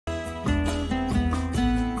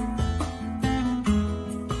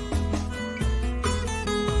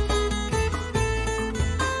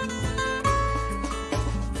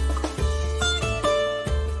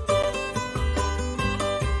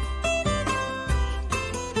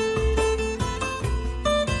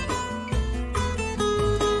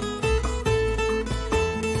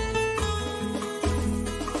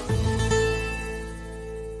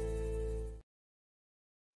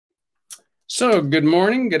So, good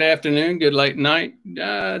morning, good afternoon, good late night,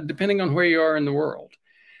 depending on where you are in the world.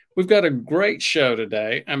 We've got a great show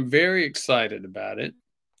today. I'm very excited about it.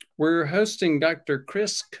 We're hosting Dr.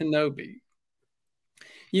 Chris Knobbe.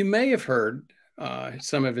 You may have heard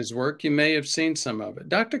some of his work. You may have seen some of it.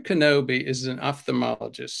 Dr. Knobbe is an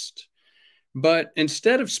ophthalmologist, but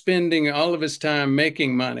instead of spending all of his time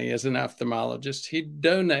making money as an ophthalmologist, he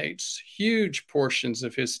donates huge portions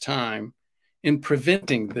of his time in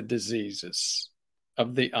preventing the diseases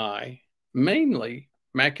of the eye, mainly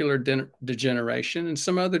macular degeneration and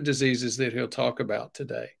some other diseases that he'll talk about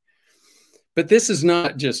today. But this is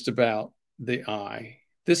not just about the eye.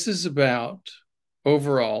 This is about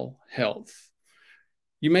overall health.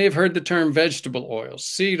 You may have heard the term vegetable oils,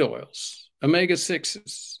 seed oils,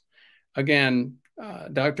 omega-6s. Again,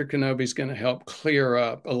 Dr. Knobbe is going to help clear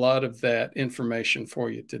up a lot of that information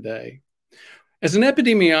for you today. As an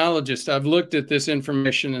epidemiologist, I've looked at this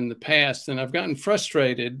information in the past, and I've gotten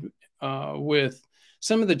frustrated with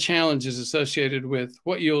some of the challenges associated with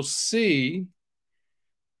what you'll see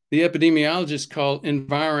the epidemiologists call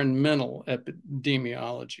environmental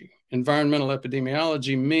epidemiology. Environmental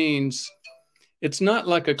epidemiology means it's not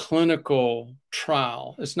like a clinical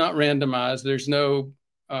trial. It's not randomized. There's no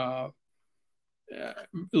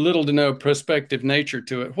little to no prospective nature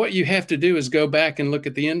to it. What you have to do is go back and look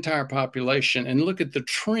at the entire population and look at the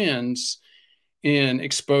trends in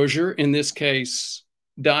exposure, in this case,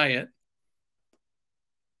 diet,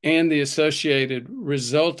 and the associated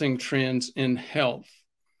resulting trends in health.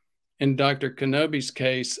 In Dr. Knobbe's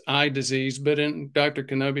case, eye disease, but in Dr.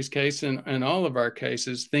 Knobbe's case, and all of our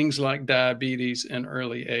cases, things like diabetes and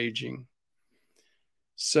early aging.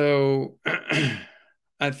 So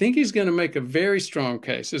I think he's going to make a very strong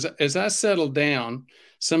case. As I settled down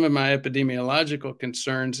some of my epidemiological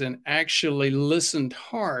concerns and actually listened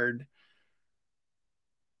hard,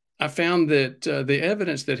 I found that the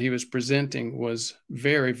evidence that he was presenting was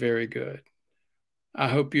very, very good. I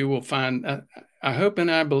hope you will find, I hope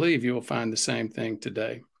and I believe you will find the same thing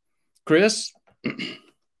today. Chris?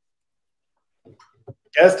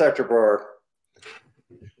 Yes, Dr. Brewer.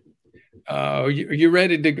 You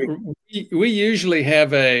ready to? We usually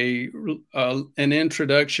have an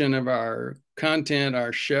introduction of our content,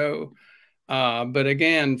 our show, but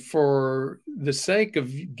again, for the sake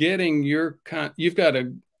of getting you've got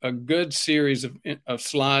a good series of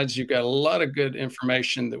slides. You've got a lot of good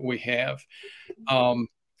information that we have.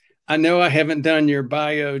 I know I haven't done your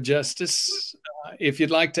bio justice. If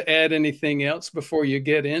you'd like to add anything else before you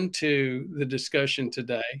get into the discussion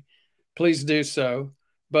today, please do so.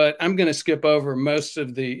 But I'm going to skip over most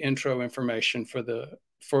of the intro information for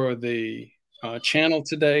the channel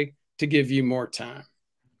today to give you more time.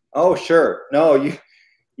 Oh, sure. No,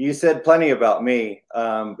 you said plenty about me.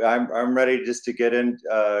 I'm ready just to get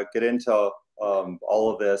into all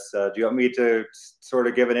of this. Do you want me to sort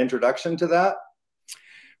of give an introduction to that?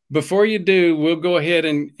 Before you do, we'll go ahead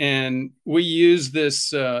and we use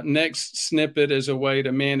this next snippet as a way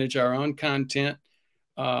to manage our own content.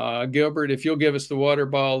 Gilbert, if you'll give us the water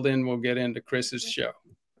ball, then we'll get into Chris's show.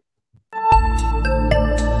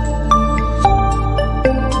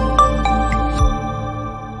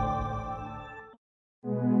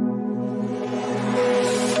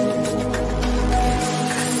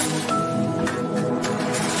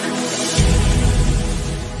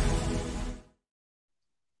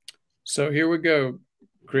 So here we go,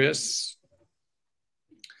 Chris.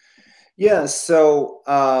 Yeah, so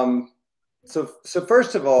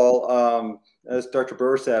first of all, as Dr.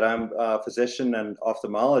 Brewer said, I'm a physician and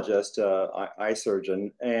ophthalmologist, eye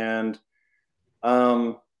surgeon, and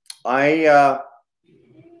I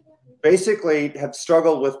basically have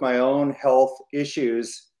struggled with my own health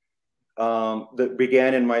issues that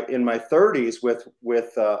began in my 30s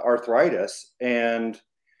with arthritis. And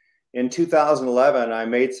in 2011, I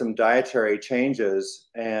made some dietary changes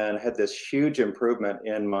and had this huge improvement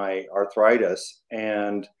in my arthritis.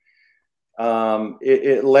 And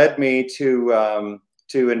it led me to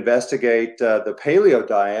investigate the paleo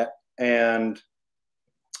diet. And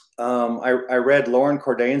I read Lauren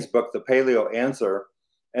Cordain's book, The Paleo Answer.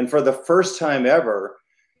 And for the first time ever,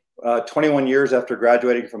 21 years after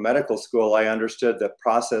graduating from medical school, I understood that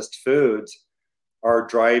processed foods are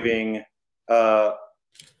driving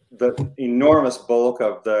the enormous bulk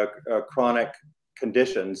of the chronic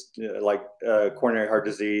conditions like coronary heart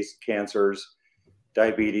disease, cancers,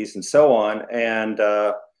 diabetes, and so on. And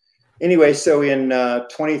anyway, so in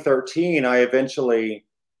 2013, I eventually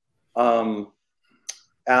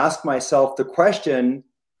asked myself the question,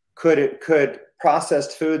 could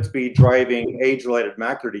processed foods be driving age-related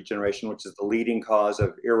macular degeneration, which is the leading cause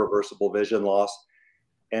of irreversible vision loss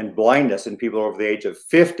and blindness in people over the age of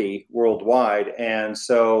 50 worldwide. And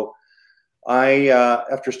so I,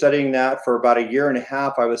 after studying that for about 1.5 years,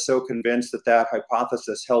 I was so convinced that that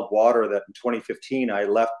hypothesis held water that in 2015, I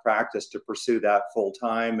left practice to pursue that full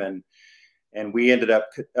time. And we ended up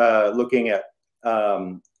looking at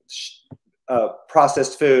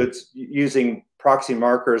processed foods using proxy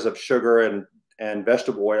markers of sugar and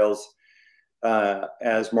vegetable oils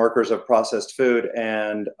as markers of processed food.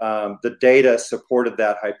 And the data supported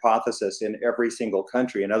that hypothesis in every single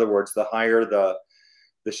country. In other words, the higher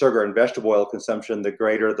the sugar and vegetable oil consumption, the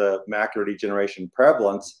greater the macular degeneration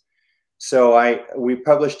prevalence. So we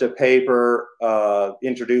published a paper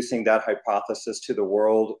introducing that hypothesis to the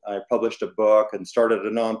world. I published a book and started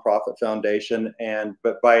a nonprofit foundation.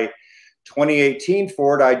 But by 2018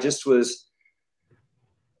 forward, I just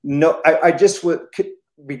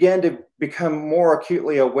began to become more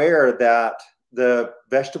acutely aware that the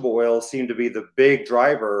vegetable oils seemed to be the big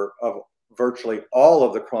driver of virtually all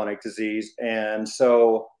of the chronic disease. And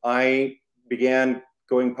so I began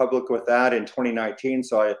going public with that in 2019.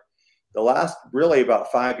 So the last really about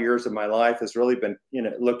 5 years of my life has really been,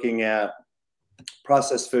 looking at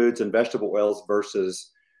processed foods and vegetable oils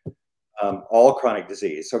versus all chronic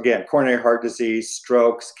disease. So again, coronary heart disease,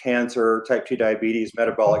 strokes, cancer, type 2 diabetes,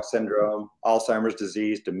 metabolic syndrome, Alzheimer's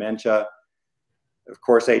disease, dementia, of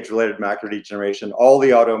course, age-related macular degeneration, all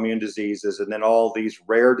the autoimmune diseases, and then all these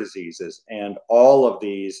rare diseases. And all of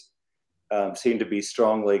these seem to be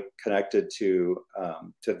strongly connected to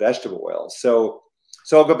vegetable oils. So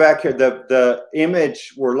I'll go back here. The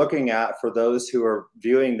image we're looking at for those who are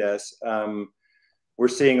viewing this, we're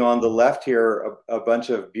seeing on the left here a bunch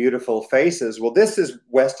of beautiful faces. Well, this is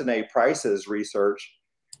Weston A. Price's research.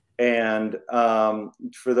 And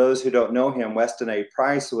for those who don't know him, Weston A.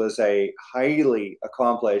 Price was a highly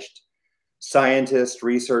accomplished scientist,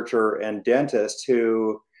 researcher, and dentist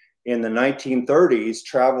who in the 1930s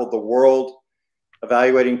traveled the world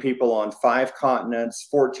evaluating people on 5 continents,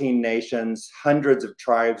 14 nations, hundreds of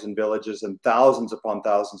tribes and villages, and thousands upon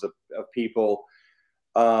thousands of people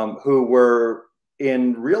who were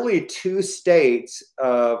in really 2 states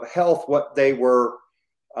of health. What they were,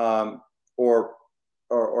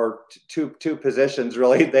 or two positions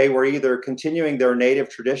really. They were either continuing their native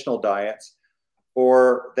traditional diets,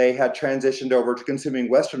 or they had transitioned over to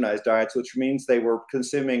consuming westernized diets, which means they were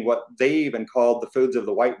consuming what they even called the foods of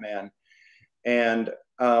the white man. And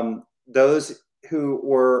those who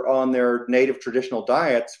were on their native traditional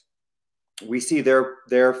diets, we see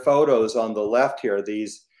their photos on the left here,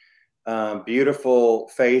 these beautiful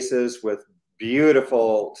faces with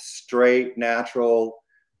beautiful, straight, natural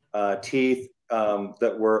teeth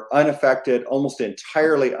that were unaffected, almost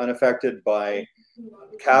entirely unaffected by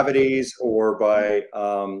cavities or by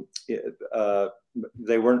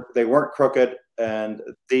they weren't crooked. And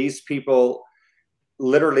these people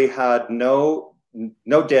literally had no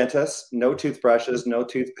dentists, no toothbrushes, no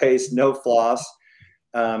toothpaste, no floss.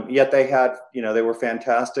 Yet they had, they were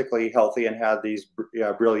fantastically healthy and had these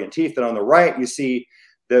brilliant teeth. And on the right, you see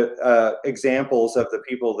the examples of the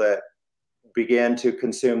people that began to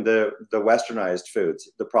consume the westernized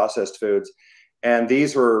foods, the processed foods. And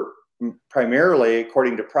these were primarily,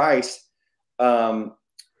 according to Price,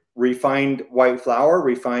 refined white flour,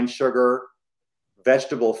 refined sugar,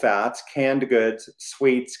 vegetable fats, canned goods,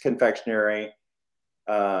 sweets, confectionery,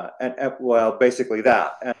 and well, basically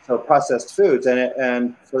that. And so processed foods.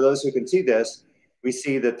 And for those who can see this, we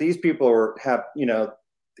see that these people have,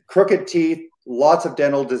 crooked teeth, lots of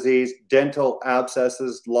dental disease, dental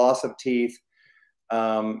abscesses, loss of teeth.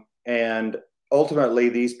 And ultimately,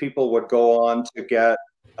 these people would go on to get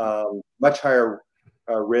much higher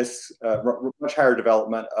risks, much higher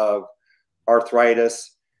development of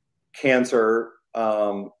arthritis, cancer,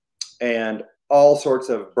 and all sorts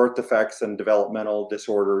of birth defects and developmental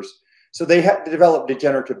disorders. So they had to develop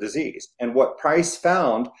degenerative disease. And what Price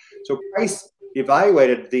found, so Price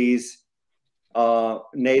evaluated these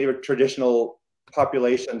native traditional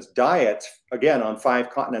populations' diets, again, on 5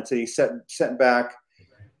 continents, and he sent back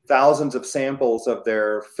thousands of samples of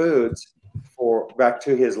their foods back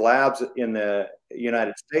to his labs in the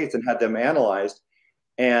United States and had them analyzed.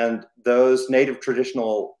 And those native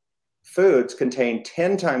traditional foods contain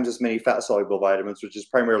 10 times as many fat-soluble vitamins, which is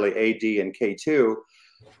primarily A, D, and K2,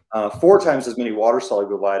 4 times as many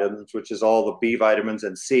water-soluble vitamins, which is all the B vitamins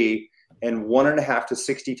and C, and 1.5 to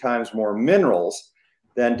 60 times more minerals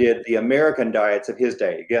than did the American diets of his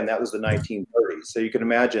day. Again, that was the 1930s. So you can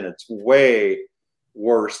imagine it's way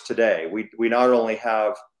worse today. We not only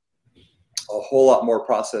have a whole lot more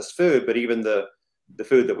processed food, but even the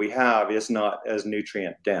food that we have is not as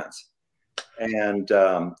nutrient dense. And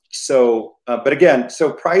but again,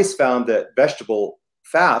 so Price found that vegetable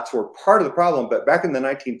fats were part of the problem. But back in the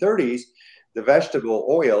 1930s, the vegetable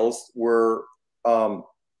oils were a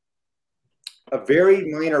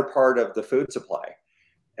very minor part of the food supply.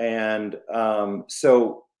 And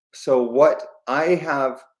so what I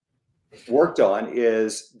have worked on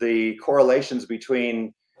is the correlations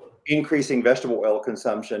between increasing vegetable oil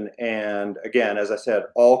consumption and, again, as I said,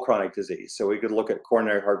 all chronic disease. So we could look at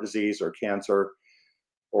coronary heart disease or cancer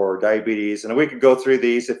or diabetes, and we could go through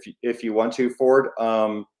these if you want to, Ford.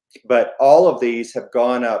 But all of these have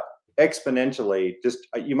gone up exponentially. Just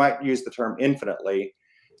you might use the term infinitely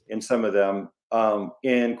in some of them,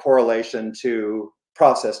 in correlation to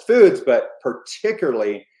processed foods, but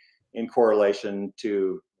particularly in correlation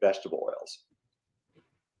to vegetable oils.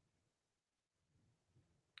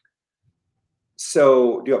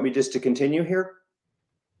 So do you want me just to continue here?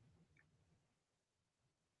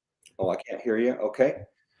 Oh, I can't hear you. Okay.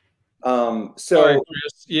 Sorry,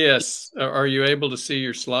 Chris. Yes. Are you able to see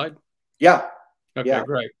your slide? Yeah. Okay, yeah.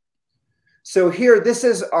 Great. So here, this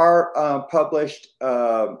is our published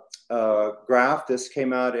graph. This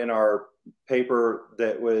came out in our paper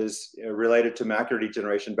that was related to macular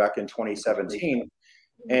degeneration back in 2017.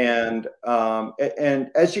 And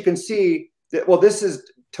as you can see, well, this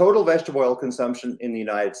is total vegetable oil consumption in the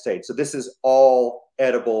United States. So this is all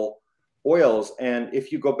edible oils. And if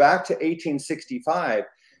you go back to 1865,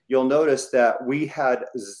 you'll notice that we had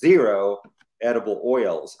 0 edible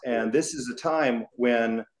oils. And this is a time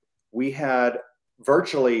when we had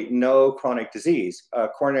virtually no chronic disease.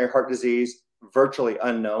 Coronary heart disease, virtually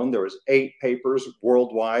unknown. There was 8 papers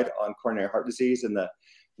worldwide on coronary heart disease in the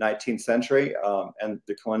 19th century, and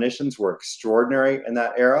the clinicians were extraordinary in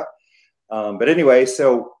that era. But anyway,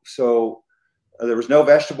 so there was no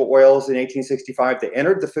vegetable oils in 1865. They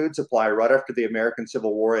entered the food supply right after the American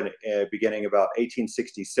Civil War, beginning about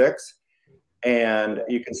 1866. And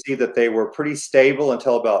you can see that they were pretty stable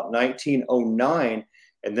until about 1909.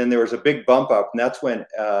 And then there was a big bump up, and that's when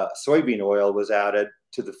soybean oil was added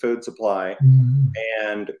to the food supply.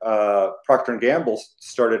 And Procter & Gamble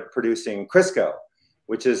started producing Crisco,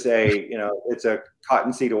 which is it's a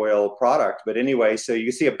cottonseed oil product. But anyway, so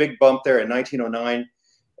you see a big bump there in 1909,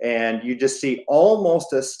 and you just see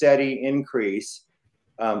almost a steady increase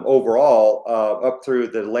overall up through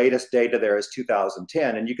the latest data there is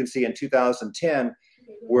 2010. And you can see in 2010,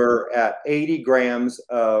 we're at 80 grams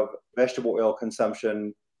of vegetable oil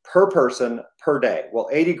consumption per person per day. Well,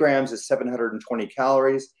 80 grams is 720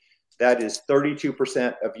 calories. That is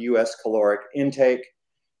 32% of US caloric intake.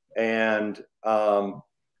 And so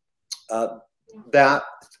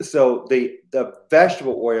the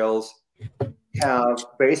vegetable oils have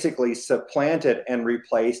basically supplanted and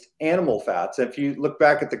replaced animal fats. If you look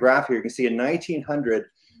back at the graph here, you can see in 1900,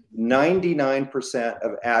 99%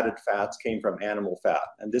 of added fats came from animal fat.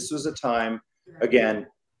 And this was a time, again,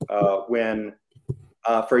 when,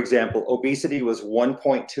 for example, obesity was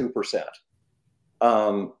 1.2%.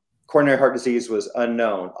 Coronary heart disease was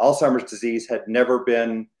unknown. Alzheimer's disease had never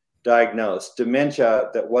been diagnosed. Dementia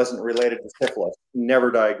that wasn't related to syphilis, never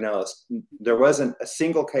diagnosed. There wasn't a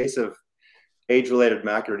single case of age-related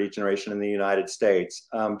macular degeneration in the United States.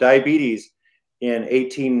 Diabetes in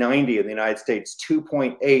 1890 in the United States,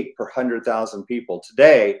 2.8 per 100,000 people.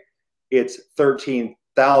 Today, it's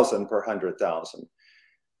 13,000 per 100,000.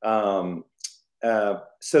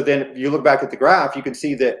 So then if you look back at the graph, you can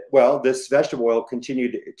see that, well, this vegetable oil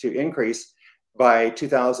continued to increase. By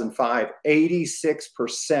 2005,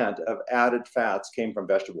 86% of added fats came from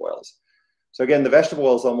vegetable oils. So again, the vegetable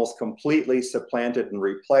oils almost completely supplanted and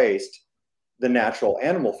replaced the natural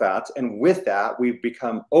animal fats. And with that, we've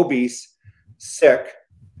become obese, sick,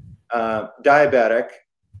 diabetic,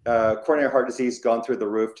 coronary heart disease gone through the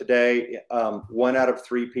roof. Today, 1 out of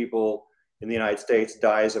 3 people in the United States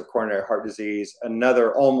dies of coronary heart disease.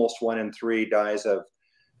 Another almost 1 in 3 dies of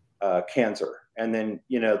cancer. And then,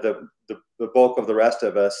 the bulk of the rest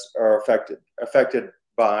of us are affected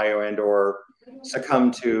by or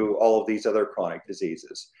succumb to all of these other chronic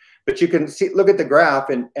diseases. But you can see, look at the graph,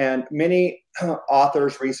 and many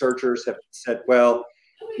authors, researchers have said, well,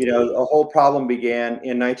 the whole problem began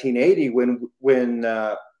in 1980 when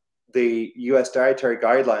the U.S. dietary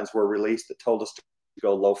guidelines were released that told us to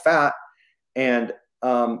go low fat. And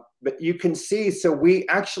but you can see, so we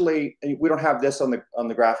don't have this on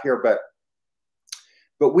the graph here, but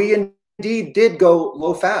we indeed did go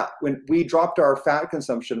low fat when we dropped our fat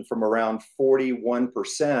consumption from around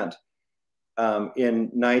 41%.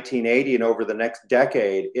 In 1980, and over the next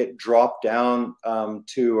decade, it dropped down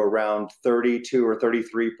to around 32 or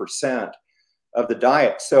 33%. of the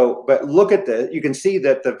diet. So, but look at the, you can see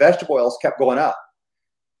that the vegetable oils kept going up.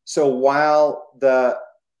 So while the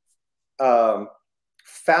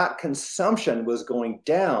fat consumption was going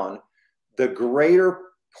down, the greater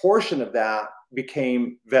portion of that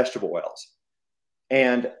became vegetable oils.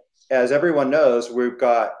 And as everyone knows, we've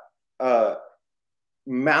got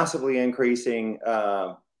massively increasing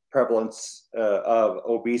prevalence of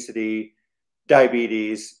obesity,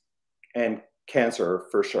 diabetes, and cancer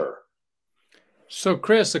for sure. So,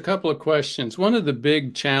 Chris, a couple of questions. One of the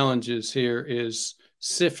big challenges here is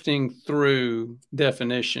sifting through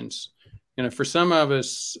definitions. You know, for some of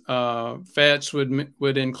us, fats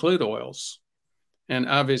would include oils. And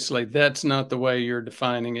obviously, that's not the way you're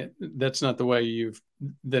defining it. That's not the way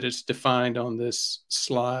that it's defined on this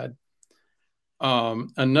slide.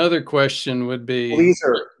 Another question would be,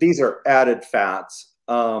 well, these are added fats.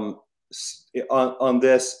 On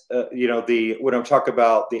this, you know, when I'm talking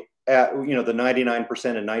about the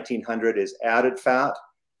 99% in 1900 is added fat,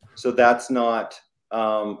 so that's not,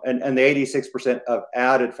 and the 86% of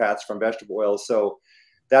added fats from vegetable oils, so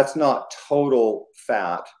that's not total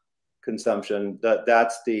fat consumption.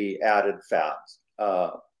 That's the added fats.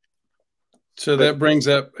 So that brings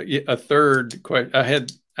up a third question.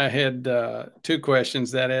 I had two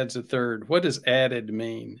questions. That adds a third. What does added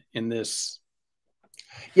mean in this?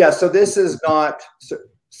 Yeah, so this is not,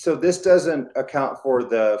 so this doesn't account for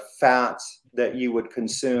the fats that you would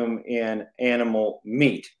consume in animal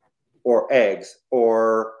meat or eggs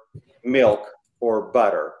or milk or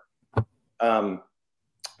butter.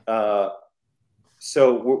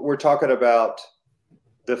 So we're talking about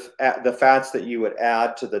the fats that you would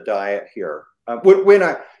add to the diet here. When we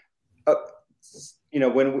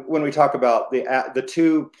talk about the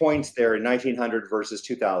 2 points there in 1900 versus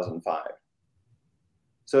 2005.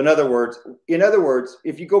 So in other words,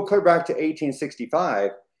 if you go clear back to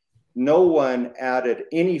 1865, no one added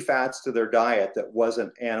any fats to their diet that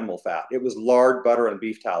wasn't animal fat. It was lard, butter, and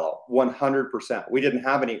beef tallow, 100%. We didn't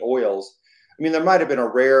have any oils. I mean, there might have been a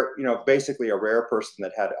rare, basically a rare person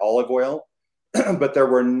that had olive oil, but there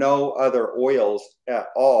were no other oils at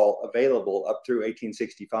all available up through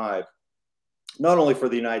 1865, not only for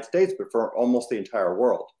the United States, but for almost the entire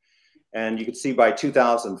world. And you could see by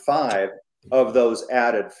 2005 of those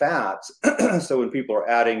added fats. So when people are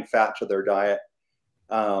adding fat to their diet,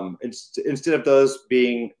 instead of those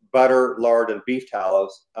being butter, lard, and beef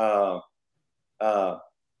tallows,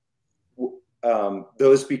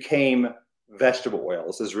 those became vegetable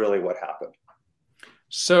oils is really what happened.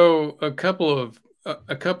 So a couple of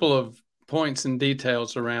points and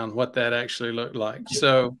details around what that actually looked like.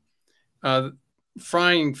 So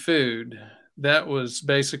frying food, that was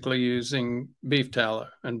basically using beef tallow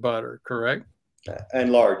and butter, correct?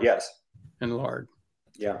 And lard, yes. And lard.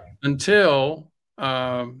 Yeah. Until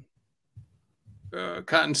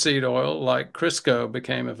cottonseed oil like Crisco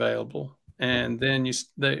became available, and then you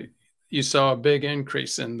saw a big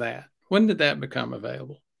increase in that. When did that become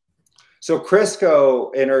available? So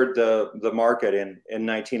Crisco entered the market in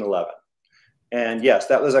 1911. And yes,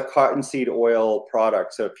 that was a cottonseed oil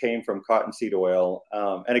product. So it came from cottonseed oil.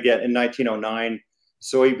 And again, in 1909,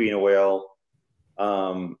 soybean oil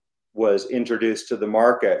was introduced to the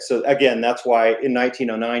market. So again, that's why in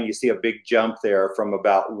 1909, you see a big jump there from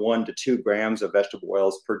about 1 to 2 grams of vegetable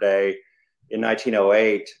oils per day in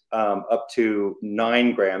 1908 up to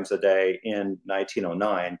 9 grams a day in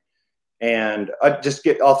 1909. And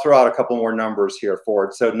I'll throw out a couple more numbers here for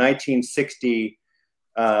it. So 1960,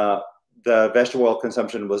 the vegetable oil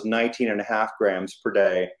consumption was 19.5 grams per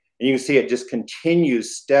day. And you can see it just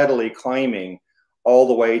continues steadily climbing all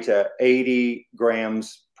the way to 80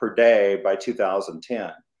 grams per day by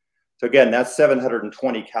 2010. So again, that's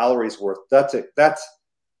 720 calories worth. That's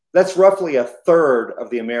roughly a third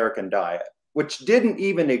of the American diet, which didn't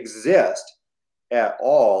even exist at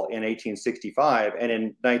all in 1865, and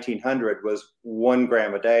in 1900 was 1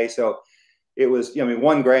 gram a day. So it was,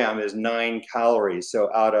 1 gram is 9 calories.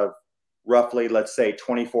 So out of roughly, let's say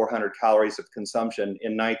 2,400 calories of consumption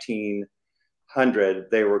in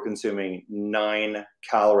 1900, they were consuming 9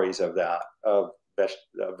 calories of that, of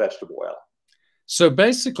vegetable oil. So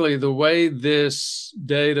basically the way these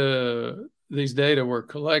data were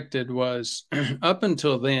collected was up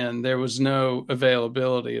until then, there was no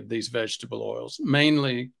availability of these vegetable oils,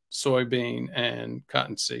 mainly soybean and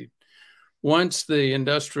cottonseed. Once the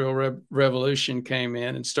Industrial Revolution came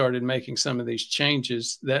in and started making some of these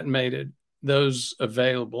changes, that made those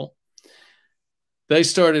available. They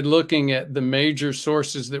started looking at the major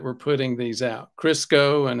sources that were putting these out.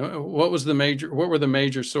 Crisco, and what were the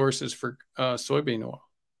major sources for soybean oil?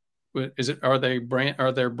 Are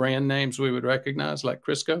there brand names we would recognize like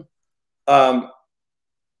Crisco? Well,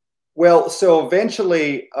 so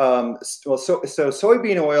eventually, so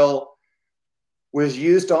soybean oil was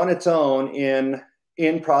used on its own in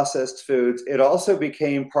processed foods. It also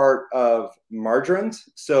became part of margarines.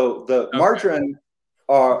 So the margarine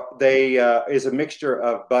is a mixture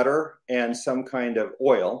of butter and some kind of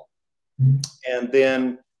oil, and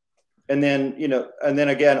then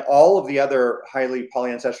again, all of the other highly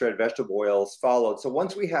polyunsaturated vegetable oils followed. So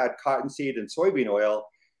once we had cottonseed and soybean oil,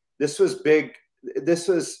 this was big. This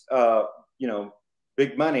was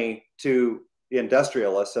big money to the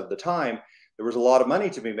industrialists of the time. There was a lot of money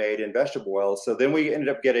to be made in vegetable oils. So then we ended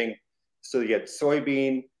up getting, so you get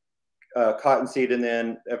soybean, cottonseed, and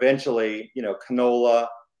then eventually, canola,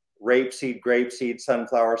 grapeseed,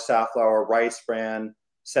 sunflower, safflower, rice bran,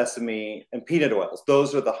 sesame, and peanut oils.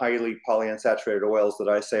 Those are the highly polyunsaturated oils that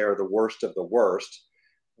I say are the worst of the worst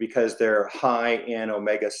because they're high in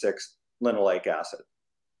omega-6 linoleic acid.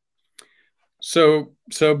 So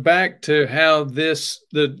back to how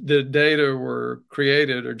the data were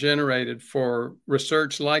created or generated for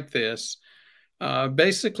research like this.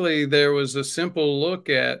 Basically, there was a simple look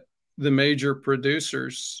at the major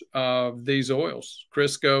producers of these oils,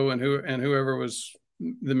 Crisco and whoever was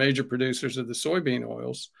the major producers of the soybean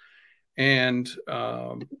oils, and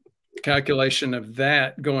calculation of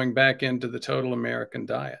that going back into the total American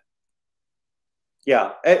diet.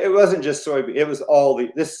 Yeah, it wasn't just soybean. It was all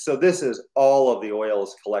this is all of the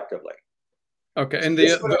oils collectively. Okay, and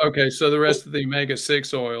so the rest of the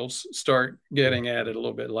omega-6 oils start getting added a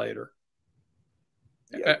little bit later,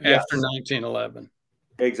 after 1911.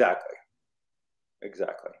 Exactly.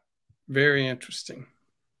 Very interesting.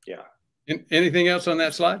 Yeah. Anything else on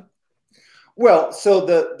that slide? Well, so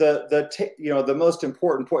the most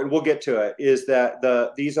important point, we'll get to it, is that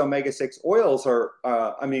these omega-6 oils are,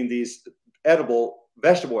 these edible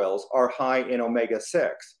vegetable oils are high in omega-6.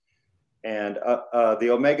 And the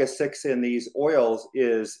omega-6 in these oils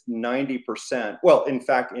is 90%. Well, in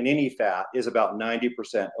fact, in any fat is about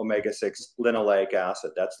 90% omega-6 linoleic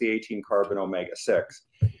acid. That's the 18-carbon omega-6.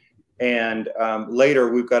 And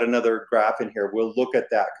later, we've got another graph in here. We'll look at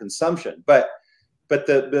that consumption. But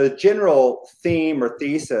the general theme or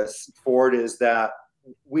thesis for it is that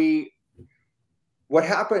what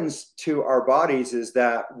happens to our bodies is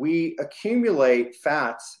that we accumulate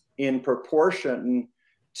fats in proportion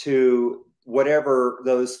to whatever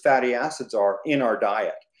those fatty acids are in our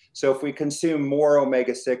diet. So if we consume more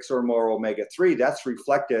omega-6 or more omega-3, that's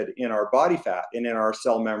reflected in our body fat and in our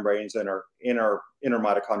cell membranes and in our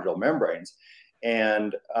mitochondrial membranes.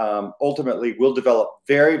 And ultimately, we'll develop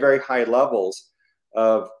very, very high levels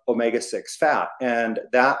of omega-6 fat. And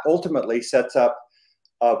that ultimately sets up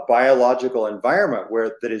a biological environment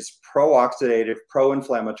that is pro-oxidative,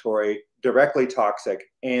 pro-inflammatory, directly toxic,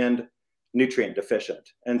 and nutrient deficient.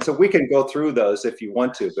 And so we can go through those if you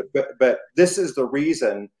want to, but this is the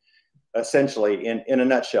reason, essentially, in a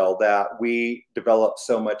nutshell, that we develop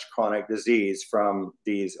so much chronic disease from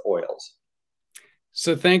these oils.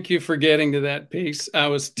 So thank you for getting to that piece. I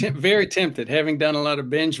was very tempted, having done a lot of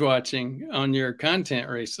binge watching on your content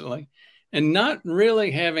recently, and not really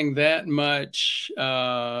having that much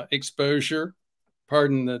exposure,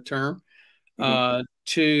 pardon the term,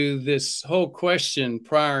 to this whole question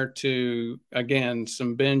prior to, again,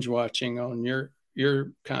 some binge watching on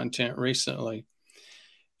your content recently.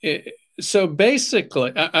 So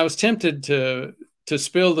basically, I was tempted to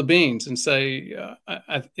spill the beans and say,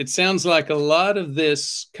 it sounds like a lot of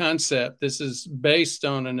this concept, this is based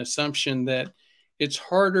on an assumption that it's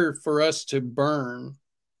harder for us to burn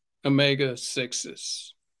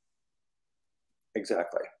omega-6s.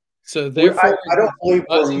 Exactly. So therefore, I don't believe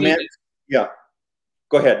we're meant. Yeah,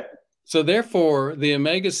 go ahead. So therefore, the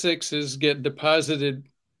omega-6s get deposited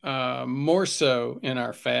more so in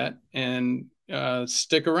our fat and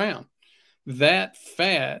stick around. That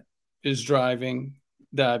fat is driving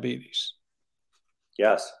diabetes.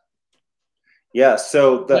 Yes.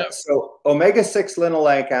 So omega-6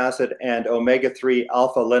 linoleic acid and omega-3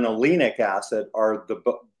 alpha linolenic acid are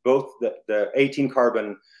both the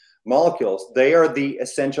 18-carbon molecules. They are the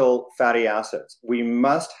essential fatty acids. We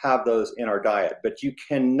must have those in our diet, but you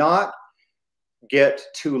cannot get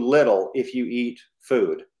too little if you eat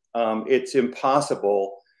food. It's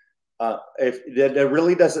impossible. It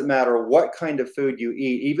really doesn't matter what kind of food you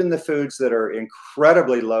eat, even the foods that are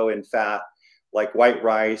incredibly low in fat, like white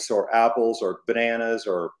rice or apples or bananas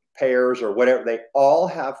or pears or whatever, they all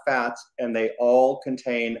have fats and they all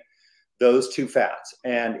contain those two fats,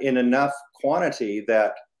 and in enough quantity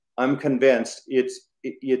that I'm convinced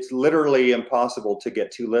it's literally impossible to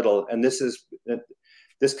get too little. And this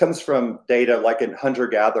comes from data like in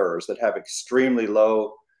hunter-gatherers that have extremely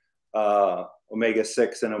low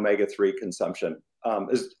omega-6 and omega-3 consumption. But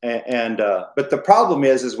the problem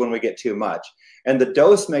is when we get too much, and the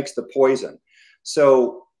dose makes the poison.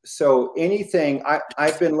 So anything,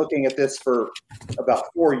 I've been looking at this for about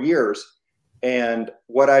 4 years, and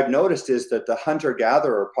what I've noticed is that the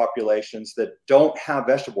hunter-gatherer populations that don't have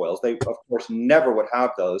vegetable oils, they of course never would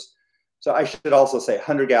have those. So I should also say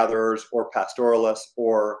hunter-gatherers or pastoralists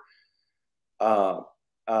or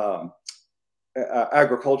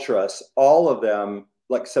agriculturists, all of them,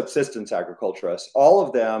 like subsistence agriculturists, all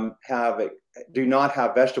of them do not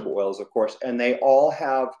have vegetable oils, of course, and they all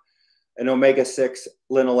have an omega-6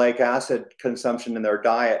 linoleic acid consumption in their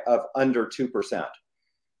diet of under 2%.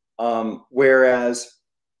 Whereas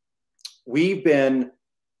we've been,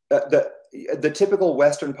 the typical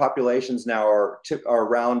Western populations now are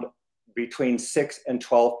around between 6 and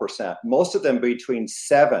 12%, most of them between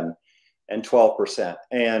 7 and 12%.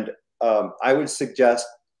 And I would suggest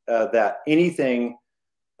that anything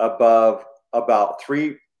above about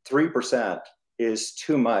 3% is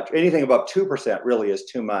too much. Anything above 2% really is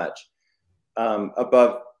too much.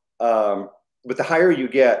 But the higher you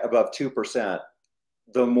get above 2%,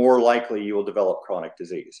 the more likely you will develop chronic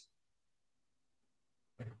disease.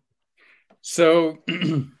 So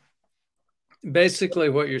basically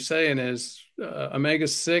what you're saying is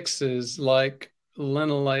omega-6 is like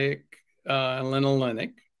linoleic and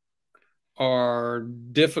linolenic are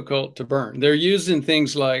difficult to burn. They're used in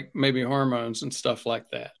things like maybe hormones and stuff like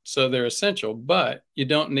that. So they're essential, but you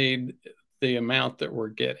don't need the amount that we're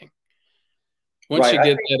getting. Once you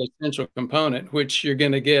get that essential component, which you're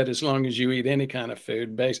going to get as long as you eat any kind of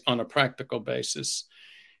food based on a practical basis,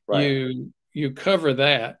 you cover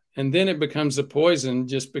that, and then it becomes a poison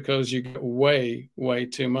just because you get way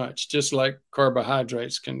too much. Just like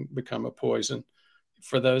carbohydrates can become a poison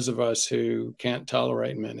for those of us who can't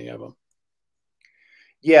tolerate many of them.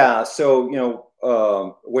 Yeah, so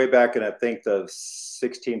way back in I think the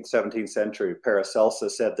 16th, 17th century,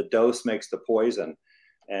 Paracelsus said the dose makes the poison.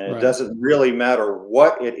 And it doesn't really matter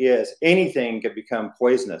what it is. Anything can become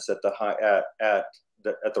poisonous at the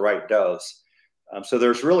right dose. So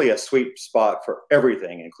there's really a sweet spot for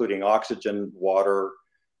everything, including oxygen, water,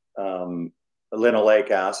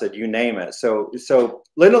 linoleic acid, you name it. So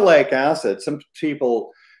linoleic acid, some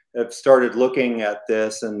people have started looking at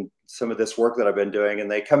this and some of this work that I've been doing, and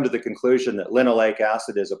they come to the conclusion that linoleic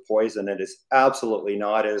acid is a poison. It is absolutely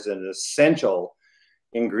not. It is an essential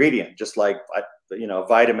ingredient, just like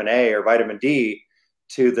vitamin A or vitamin D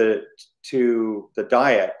to the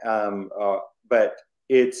diet. But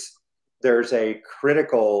there's a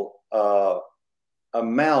critical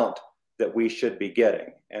amount that we should be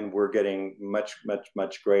getting, and we're getting much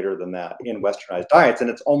greater than that in westernized diets, and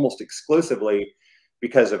it's almost exclusively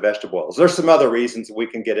because of vegetable oils. There's some other reasons we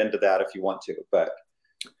can get into that if you want to, but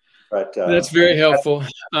that's very helpful.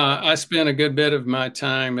 I spent a good bit of my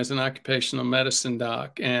time as an occupational medicine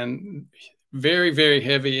doc, and very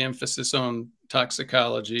heavy emphasis on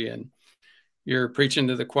toxicology, and you're preaching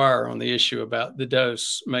to the choir on the issue about the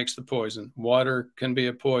dose makes the poison. Water can be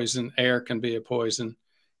a poison, air can be a poison,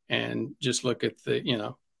 and just look at the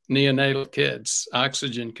neonatal kids.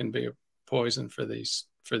 Oxygen can be a poison for these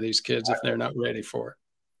kids if they're not ready for it.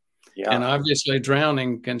 Yeah. And obviously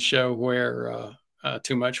drowning can show where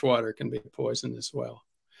too much water can be a poison as well.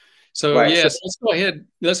 So yes,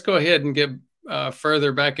 let's go ahead and get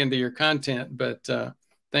further back into your content, but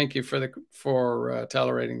thank you for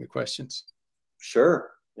tolerating the questions. Sure.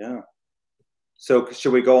 Yeah. So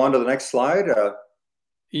should we go on to the next slide?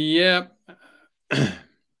 Yeah.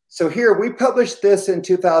 So here we published this in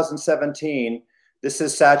 2017. This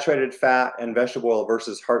is saturated fat and vegetable oil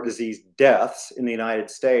versus heart disease deaths in the United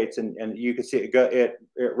States, and you can see it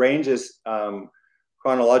ranges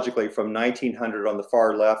chronologically from 1900 on the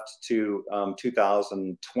far left to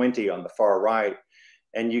 2020 on the far right.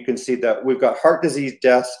 And you can see that we've got heart disease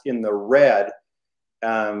deaths in the red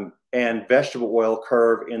and vegetable oil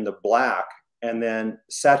curve in the black, and then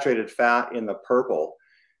saturated fat in the purple.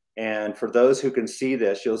 And for those who can see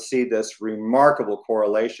this, you'll see this remarkable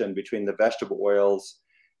correlation between the vegetable oils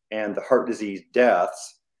and the heart disease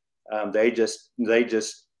deaths. They just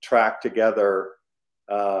track together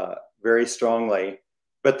very strongly.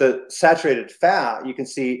 But the saturated fat, you can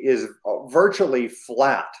see, is virtually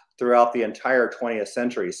flat throughout the entire 20th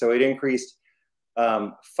century. So it increased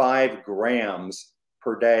 5 grams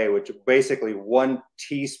per day, which is basically 1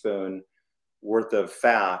 teaspoon worth of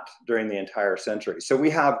fat during the entire century. So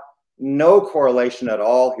we have no correlation at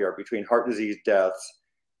all here between heart disease deaths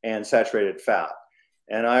and saturated fat.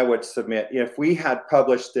 And I would submit, if we had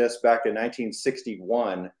published this back in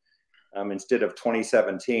 1961, instead of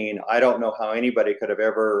 2017, I don't know how anybody could have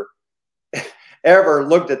ever ever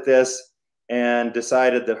looked at this and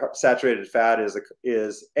decided that saturated fat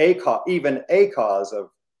is even a cause of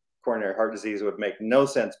coronary heart disease would make no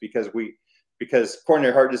sense, because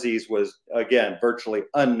coronary heart disease was, again, virtually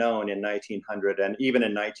unknown in 1900, and even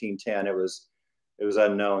in 1910 it was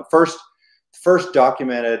unknown. First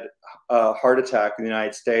documented heart attack in the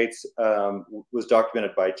United States was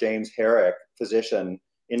documented by James Herrick, physician,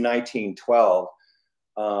 in 1912,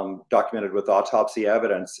 documented with autopsy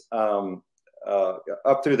evidence.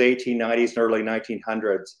 Up through the 1890s and early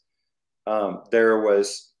 1900s, there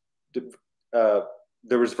was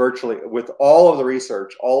virtually, with all of the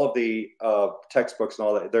research, all of the textbooks and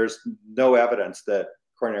all that, there's no evidence that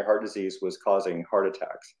coronary heart disease was causing heart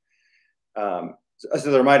attacks.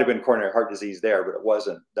 So there might have been coronary heart disease there, but it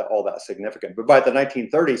wasn't all that significant. But by the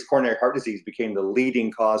 1930s, coronary heart disease became the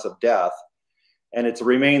leading cause of death, and it's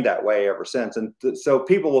remained that way ever since. And so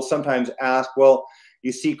people will sometimes ask, well,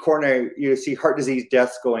 you see heart disease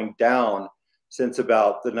deaths going down since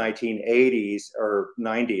about the 1980s or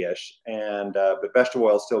 90-ish, and but vegetable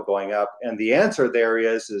oil is still going up. And the answer there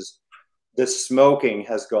is the smoking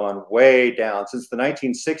has gone way down. Since the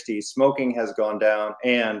 1960s, smoking has gone down,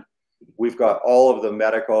 and we've got all of the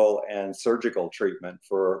medical and surgical treatment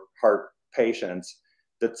for heart patients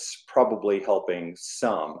that's probably helping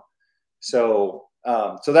some. So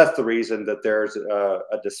that's the reason that there's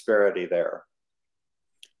a disparity there.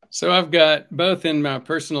 So I've got, both in my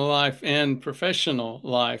personal life and professional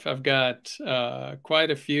life, I've got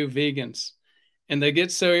quite a few vegans, and they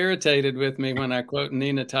get so irritated with me when I quote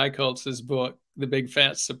Nina Teicholz's book, The Big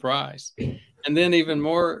Fat Surprise. And then even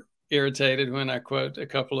more irritated when I quote a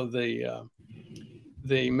couple of the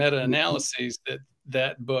meta-analyses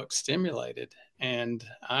that book stimulated. And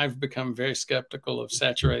I've become very skeptical of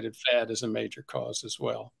saturated fat as a major cause as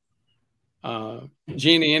well.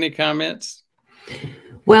 Jeannie, any comments?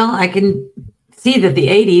 Well, I can see that the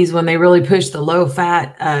 80s, when they really pushed the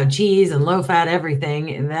low-fat cheese and low-fat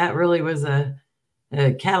everything, and that really was a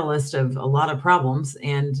catalyst of a lot of problems.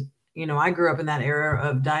 And, you know, I grew up in that era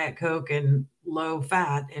of Diet Coke and low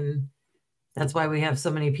fat, and that's why we have so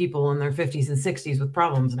many people in their 50s and 60s with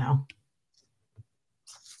problems now.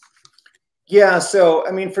 Yeah, so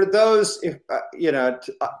I mean, for those, if you know,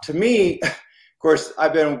 to me, of course,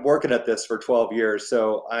 I've been working at this for 12 years,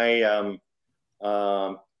 so I'm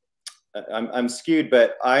skewed,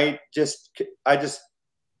 but I just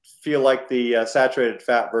feel like the saturated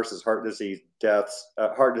fat versus heart disease deaths,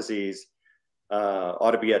 ought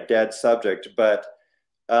to be a dead subject. But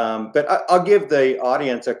I'll give the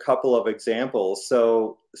audience a couple of examples.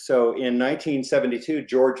 So in 1972,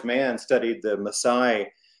 George Mann studied the Maasai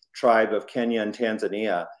tribe of Kenya and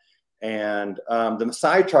Tanzania, and the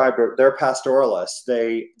Maasai tribe, they're pastoralists.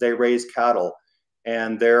 They raise cattle,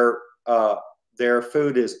 and their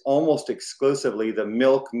food is almost exclusively the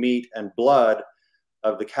milk, meat, and blood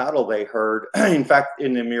of the cattle they herd. In fact,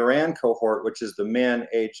 in the Muran cohort, which is the men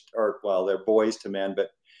aged, or well, they're boys to men, but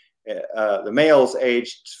the males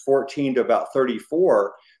aged 14 to about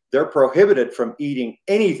 34, they're prohibited from eating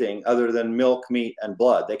anything other than milk, meat, and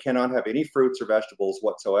blood. They cannot have any fruits or vegetables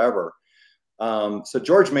whatsoever. So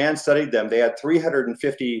George Mann studied them. They had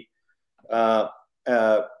 350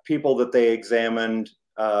 people that they examined.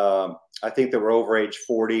 I think they were over age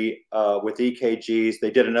 40 with EKGs.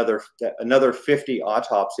 They did another 50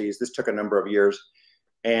 autopsies. This took a number of years.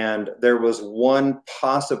 And there was one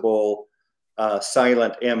possible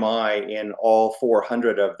silent MI in all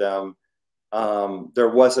 400 of them. There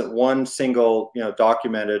wasn't one single,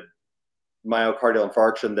 documented myocardial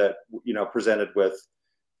infarction that, presented with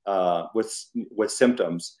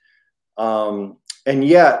symptoms. And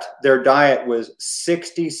yet their diet was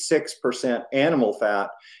 66% animal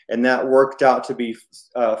fat, and that worked out to be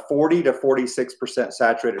 40 to 46%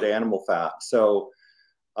 saturated animal fat. So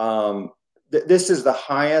this is the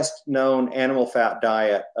highest known animal fat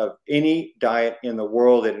diet of any diet in the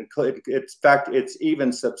world. In fact, it's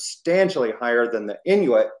even substantially higher than the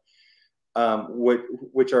Inuit,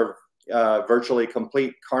 which are virtually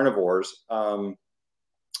complete carnivores.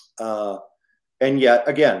 And yet,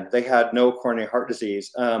 again, they had no coronary heart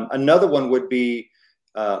disease. Another one would be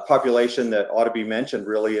population that ought to be mentioned,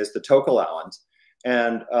 really, is the Tokelauans.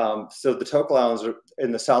 And so the Tokelauans are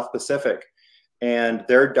in the South Pacific, and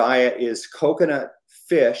their diet is coconut,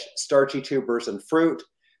 fish, starchy tubers, and fruit.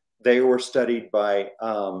 They were studied by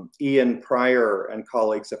Ian Pryor and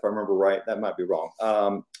colleagues, if I remember right. That might be wrong.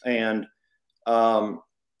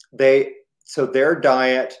 So their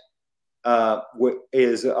diet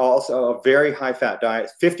is also a very high fat diet,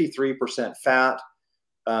 53% fat,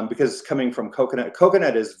 because it's coming from coconut.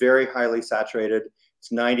 Coconut is very highly saturated.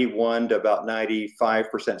 It's 91 to about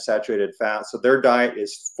 95% saturated fat. So their diet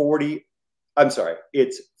is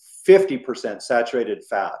it's 50% saturated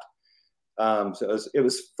fat. So it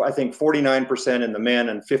was, I think, 49% in the men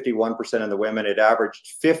and 51% in the women. It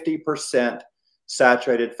averaged 50%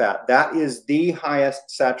 saturated fat. That is the highest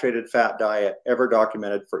saturated fat diet ever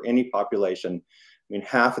documented for any population. I mean,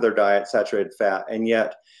 half of their diet saturated fat. And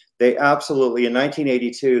yet they absolutely, in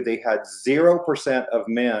 1982, they had 0% of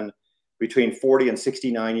men between 40 and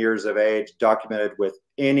 69 years of age documented with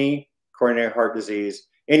any coronary heart disease,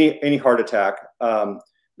 any heart attack.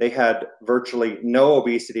 They had virtually no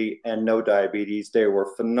obesity and no diabetes. They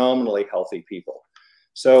were phenomenally healthy people.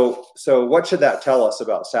 So what should that tell us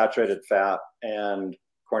about saturated fat and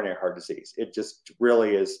coronary heart disease? It just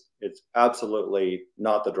really is, it's absolutely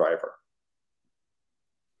not the driver.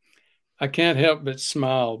 I can't help but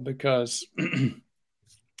smile because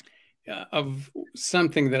of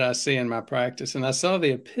something that I see in my practice. And I saw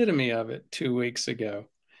the epitome of it 2 weeks ago.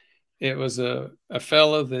 It was a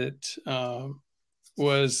fellow that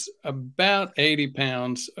was about 80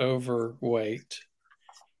 pounds overweight.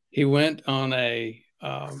 He went on a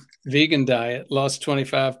vegan diet, lost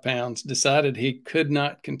 25 pounds, decided he could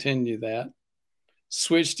not continue that,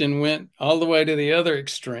 switched and went all the way to the other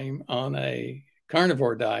extreme on a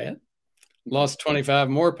carnivore diet, lost 25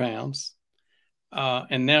 more pounds.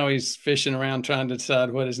 And now he's fishing around trying to decide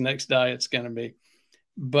what his next diet's going to be.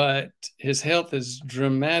 But his health has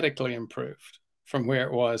dramatically improved from where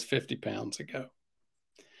it was 50 pounds ago.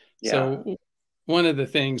 Yeah. So one of the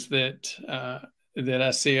things that that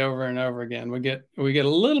I see over and over again, we get a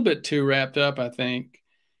little bit too wrapped up, I think,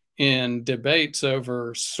 in debates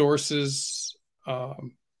over sources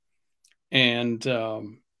and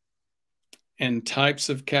types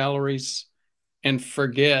of calories, and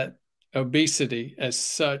forget obesity as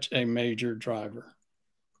such a major driver.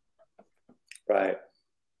 Right.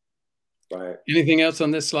 Anything else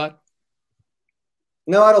on this slide?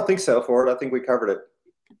 No, I don't think so, Ford. I think we covered it.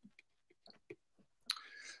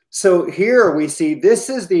 So here we see, this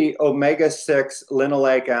is the omega-6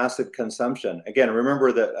 linoleic acid consumption. Again,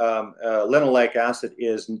 remember that linoleic acid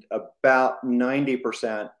is about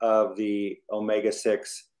 90% of the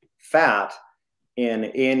omega-6 fat in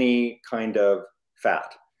any kind of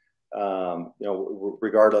fat,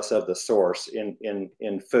 regardless of the source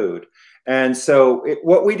in food. And so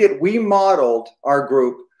what we did, we modeled our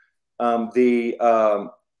group, the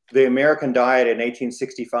American diet in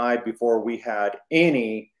 1865, before we had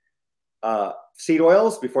any seed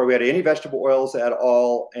oils, before we had any vegetable oils at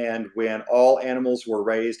all, and when all animals were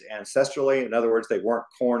raised ancestrally. In other words, they weren't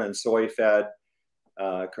corn and soy fed,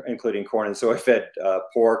 including corn and soy fed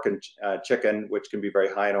pork and chicken, which can be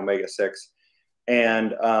very high in omega-6.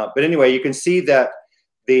 And but anyway, you can see that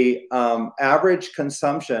the average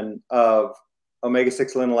consumption of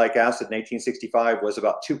omega-6 linoleic acid in 1865 was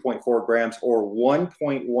about 2.4 grams, or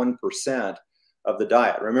 1.1% of the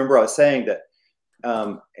diet. Remember, I was saying that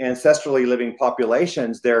ancestrally living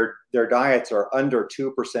populations, their diets are under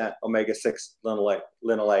 2% omega-6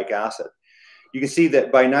 linoleic acid. You can see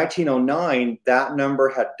that by 1909, that number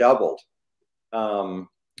had doubled.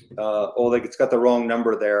 It's got the wrong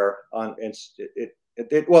number there.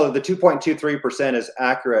 Well, the 2.23% is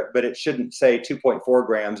accurate, but it shouldn't say 2.4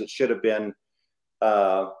 grams. It should have been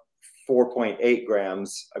 4.8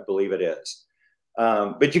 grams, I believe it is.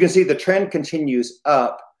 But you can see the trend continues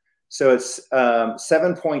up. So it's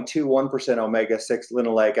 7.21% omega-6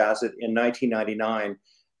 linoleic acid in 1999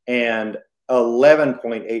 and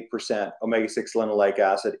 11.8% omega-6 linoleic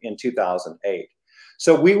acid in 2008.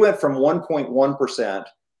 So we went from 1.1%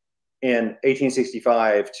 in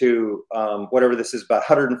 1865 to whatever this is, about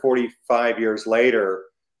 145 years later,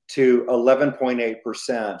 to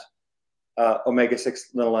 11.8% omega-6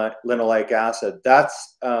 linoleic acid.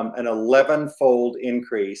 That's an 11-fold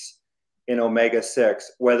increase in omega-6,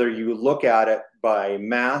 whether you look at it by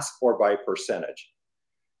mass or by percentage.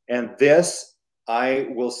 And this, I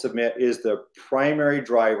will submit, is the primary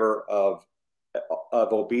driver of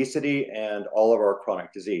obesity and all of our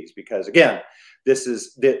chronic disease. Because again,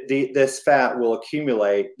 this fat will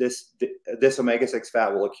accumulate, this omega-6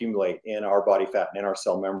 fat will accumulate in our body fat and in our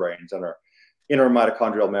cell membranes and our inner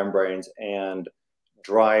mitochondrial membranes, and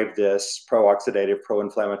drive this pro-oxidative,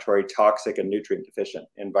 pro-inflammatory, toxic, and nutrient deficient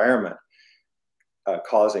environment,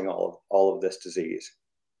 causing all of this disease.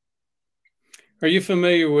 Are you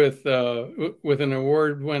familiar with an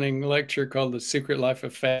award-winning lecture called "The Secret Life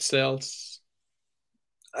of Fat Cells"?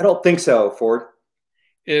 I don't think so, Ford.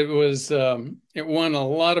 It won a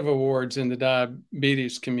lot of awards in the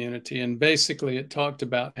diabetes community, and basically it talked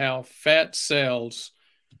about how fat cells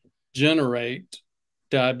generate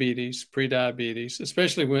diabetes, prediabetes,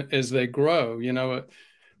 especially as they grow. You know,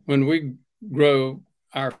 when we grow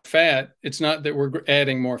our fat, it's not that we're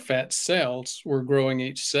adding more fat cells, we're growing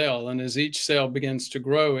each cell. And as each cell begins to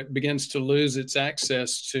grow, it begins to lose its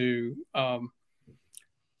access to the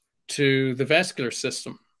vascular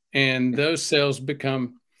system. And those cells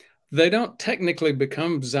they don't technically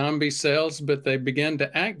become zombie cells, but they begin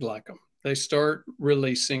to act like them. They start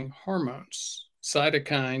releasing hormones,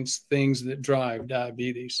 cytokines, things that drive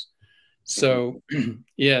diabetes. So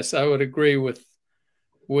yes, I would agree with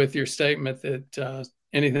your statement that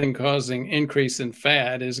anything causing increase in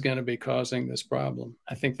fat is going to be causing this problem.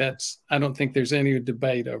 I don't think there's any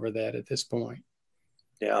debate over that at this point.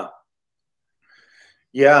 Yeah.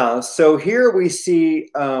 Yeah. So here we see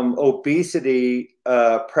obesity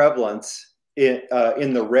prevalence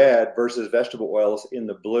in the red versus vegetable oils in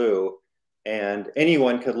the blue. And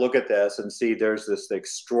anyone could look at this and see there's this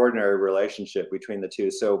extraordinary relationship between the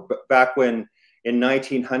two. So back in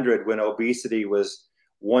 1900, when obesity was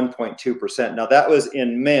 1.2%. Now that was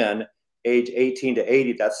in men age 18 to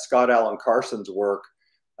 80. That's Scott Allen Carson's work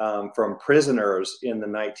from prisoners in the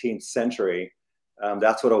 19th century.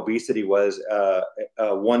 That's what obesity was,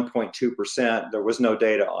 1.2%. There was no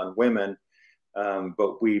data on women,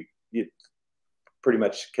 but you pretty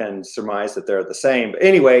much can surmise that they're the same. But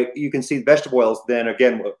anyway, you can see vegetable oils then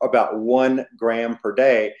again about 1 gram per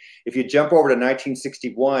day. If you jump over to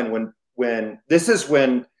 1961, when this is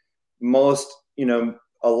when most,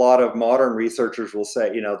 a lot of modern researchers will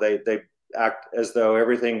say, they act as though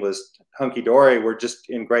everything was hunky-dory. We're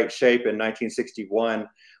just in great shape in 1961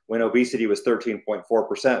 when obesity was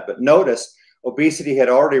 13.4%. But notice obesity had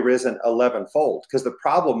already risen 11-fold because the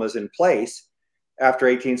problem was in place after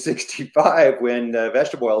 1865 when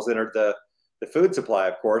vegetable oils entered the food supply,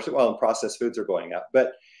 of course. Well, and processed foods are going up.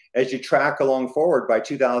 But as you track along forward, by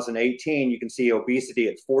 2018, you can see obesity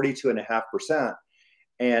at 42.5%.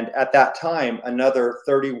 And at that time, another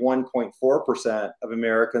 31.4% of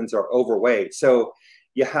Americans are overweight. So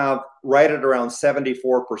you have right at around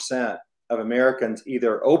 74% of Americans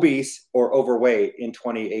either obese or overweight in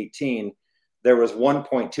 2018. There was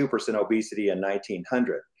 1.2% obesity in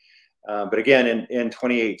 1900. But again, in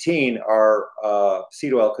 2018, our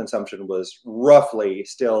seed oil consumption was roughly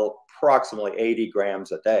still approximately 80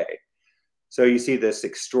 grams a day. So you see this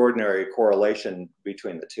extraordinary correlation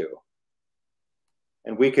between the two.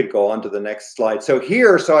 And we could go on to the next slide. So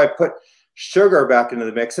I put sugar back into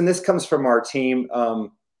the mix, and this comes from our team.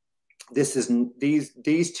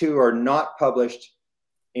 These two are not published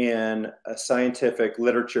in a scientific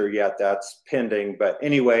literature yet. That's pending. But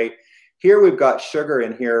anyway, here we've got sugar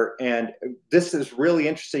in here, and this is really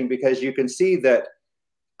interesting because you can see that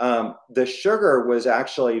the sugar was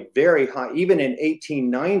actually very high. Even in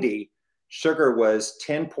 1890, sugar was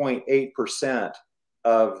 10.8%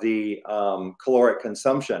 of the caloric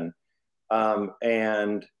consumption,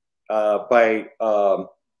 and by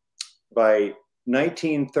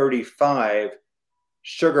 1935,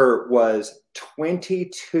 sugar was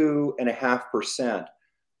 22.5%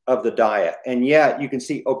 of the diet, and yet you can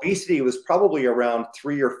see obesity was probably around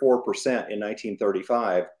 3 or 4% in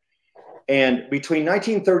 1935, and between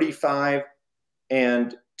 1935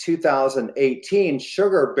 and 2018,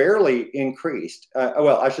 sugar barely increased.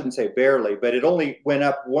 Well, I shouldn't say barely, but it only went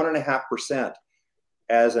up 1.5%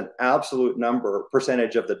 as an absolute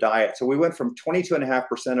percentage of the diet. So we went from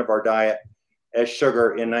 22.5% of our diet as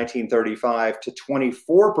sugar in 1935 to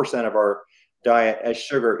 24% of our diet as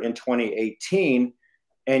sugar in 2018.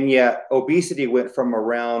 And yet obesity went from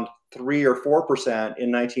around 3 or 4%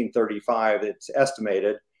 in 1935, it's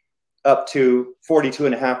estimated, up to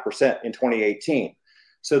 42.5% in 2018.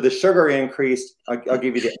 So the sugar increased, I'll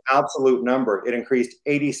give you the absolute number, it increased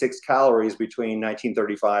 86 calories between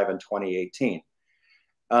 1935 and 2018.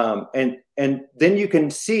 And then you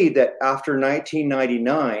can see that after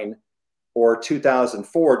 1999 or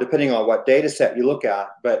 2004, depending on what data set you look at,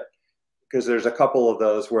 but because there's a couple of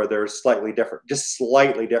those where they're slightly different, just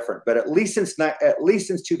slightly different, but at least since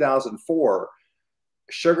 2004,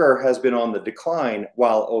 sugar has been on the decline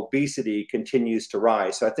while obesity continues to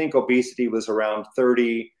rise. So I think obesity was around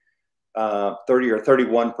 30 or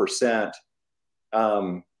 31%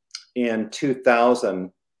 in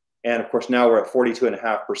 2000. And of course, now we're at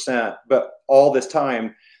 42.5%. But all this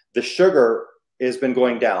time, the sugar has been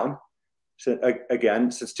going down. So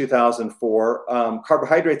again, since 2004,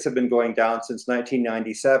 carbohydrates have been going down since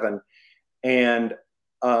 1997. And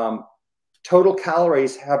total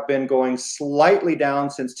calories have been going slightly down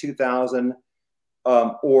since 2000,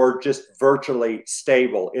 or just virtually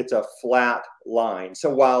stable. It's a flat line. So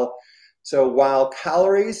while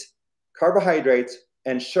calories, carbohydrates,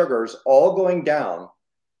 and sugars all going down,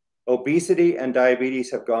 obesity and diabetes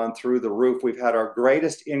have gone through the roof. We've had our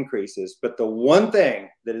greatest increases, but the one thing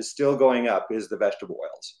that is still going up is the vegetable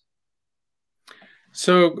oils.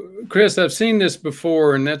 So, Chris, I've seen this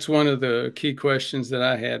before, and that's one of the key questions that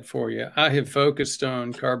I had for you. I have focused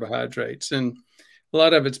on carbohydrates, and a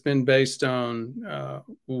lot of it's been based on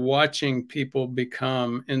watching people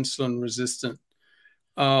become insulin resistant.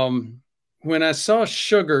 When I saw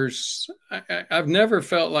sugars, I've never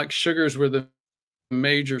felt like sugars were the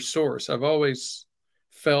major source. I've always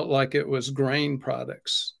felt like it was grain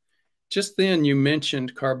products. Just then you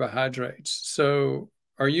mentioned carbohydrates. So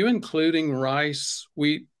are you including rice,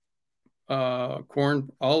 wheat, corn,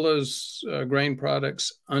 all those grain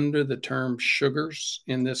products under the term sugars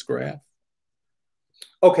in this graph?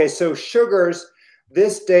 Okay, so sugars,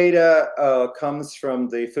 this data comes from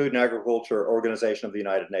the Food and Agriculture Organization of the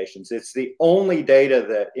United Nations. It's the only data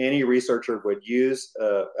that any researcher would use,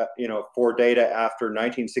 for data after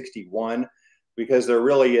 1961, because there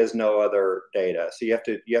really is no other data. So you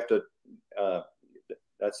have to.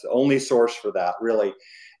 That's the only source for that, really.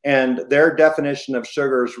 And their definition of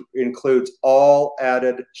sugars includes all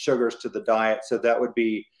added sugars to the diet. So that would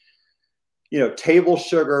be, table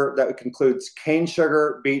sugar, that includes cane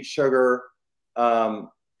sugar, beet sugar,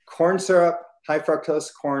 corn syrup, high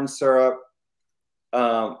fructose corn syrup,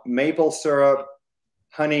 maple syrup,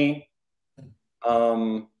 honey,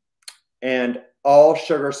 and all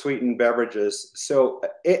sugar sweetened beverages. So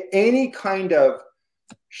any kind of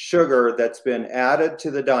sugar that's been added to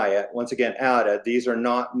the diet, once again, added, these are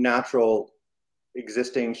not natural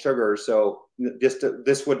existing sugars. So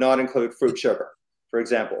this would not include fruit sugar, for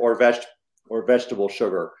example, or vegetable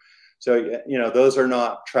sugar. So, those are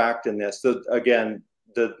not tracked in this. So again,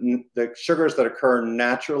 the sugars that occur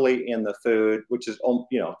naturally in the food, which is,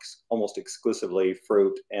 almost exclusively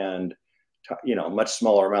fruit and, much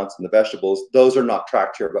smaller amounts in the vegetables, those are not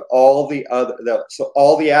tracked here. But all the other, so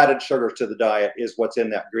all the added sugars to the diet is what's in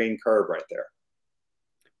that green curve right there.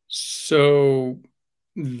 So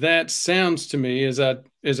that sounds to me, as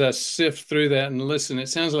I sift through that and listen, it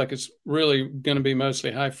sounds like it's really going to be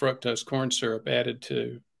mostly high fructose corn syrup added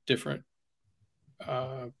to different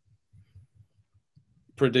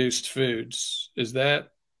produced foods. Is that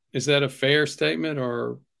a fair statement,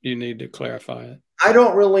 or you need to clarify it? I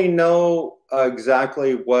don't really know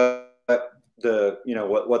exactly what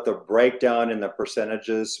the breakdown in the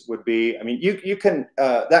percentages would be. I mean, you can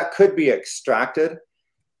that could be extracted.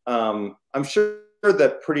 I'm sure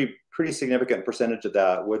that pretty significant percentage of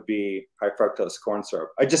that would be high fructose corn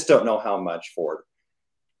syrup. I just don't know how much for it.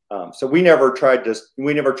 So we never tried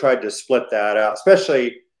to split that out,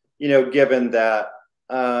 especially given that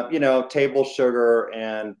table sugar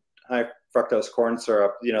and high fructose corn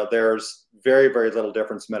syrup, there's very, very little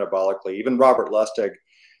difference metabolically. Even Robert Lustig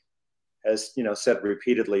has, said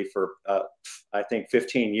repeatedly for, I think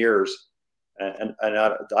 15 years, and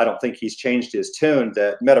I don't think he's changed his tune,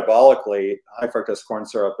 that metabolically high fructose corn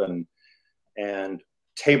syrup and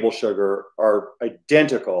table sugar are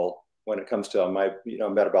identical when it comes to a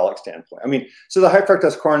metabolic standpoint. I mean, so the high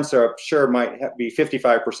fructose corn syrup sure might be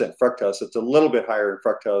 55% fructose. It's a little bit higher in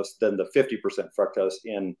fructose than the 50% fructose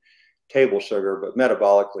in table sugar, but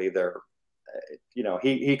metabolically they're,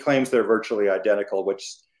 he claims they're virtually identical,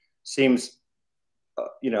 which seems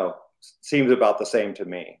about the same to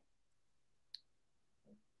me.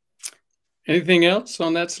 Anything else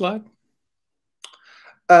on that slide?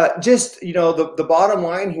 Just, the bottom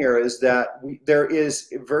line here is that there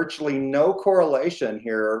is virtually no correlation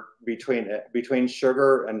here between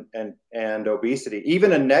sugar and obesity,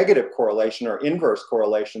 even a negative correlation or inverse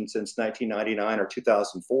correlation since 1999 or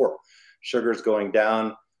 2004. Sugar is going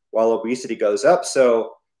down while obesity goes up.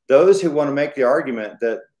 So those who want to make the argument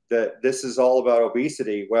that this is all about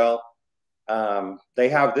obesity, well, they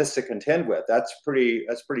have this to contend with. That's pretty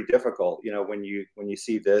difficult, when you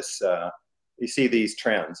see this. You see these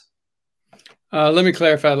trends. Let me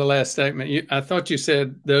clarify the last statement. I thought you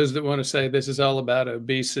said those that want to say this is all about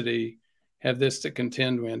obesity have this to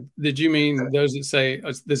contend with. Did you mean those that say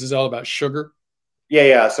this is all about sugar?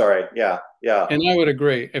 Yeah. Sorry. Yeah. And I would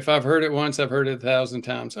agree. If I've heard it once, I've heard it 1,000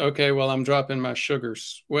 times. Okay, well, I'm dropping my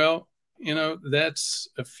sugars. Well, that's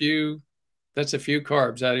a few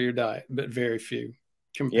carbs out of your diet, but very few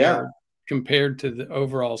compared to the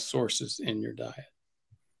overall sources in your diet.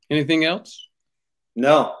 Anything else?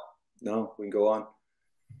 No, we can go on.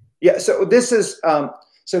 Yeah, so this is,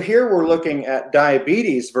 so here we're looking at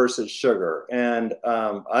diabetes versus sugar. And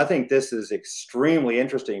I think this is extremely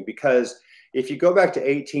interesting because if you go back to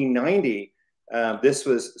 1890, this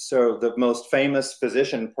was the most famous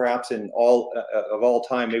physician perhaps in all of all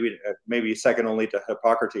time, maybe second only to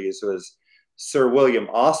Hippocrates, was Sir William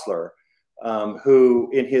Osler, who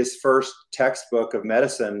in his first textbook of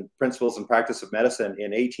medicine, Principles and Practice of Medicine,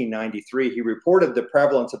 in 1893, he reported the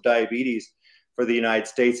prevalence of diabetes for the United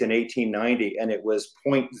States in 1890, and it was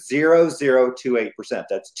 0.0028%.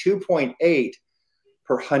 That's 2.8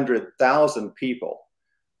 per 100,000 people.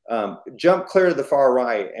 Jump clear to the far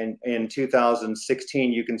right, and in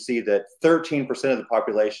 2016, you can see that 13% of the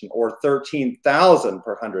population, or 13,000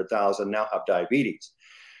 per 100,000, now have diabetes.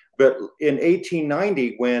 But in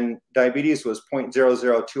 1890, when diabetes was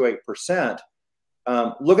 0.0028%,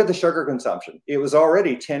 look at the sugar consumption. It was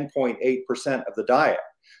already 10.8% of the diet.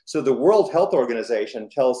 So the World Health Organization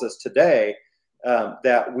tells us today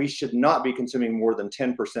that we should not be consuming more than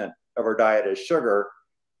 10% of our diet as sugar,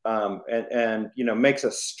 and you know, makes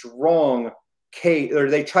a strong case, or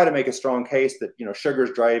they try to make a strong case that, you know, sugar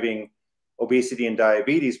is driving obesity and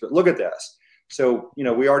diabetes. But look at this. So, you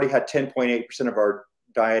know, we already had 10.8% of our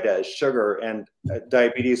diet as sugar, and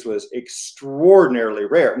diabetes was extraordinarily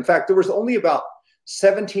rare. In fact, there was only about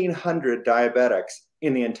 1,700 diabetics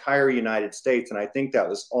in the entire United States, and I think that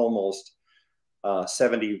was almost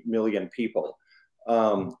 70 million people.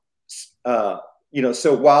 You know,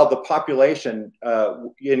 so while the population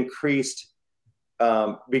increased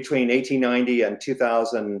between 1890 and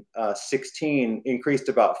 2016, increased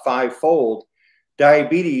about 5-fold,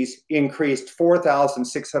 diabetes increased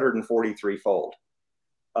 4,643-fold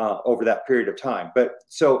over that period of time. But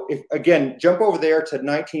so if, again, jump over there to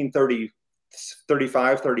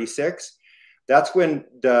 1935, 36, that's when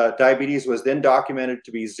diabetes was then documented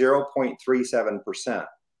to be 0.37%.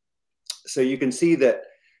 So you can see that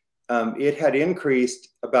it had increased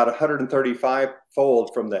about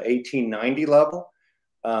 135-fold from the 1890 level,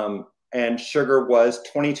 and sugar was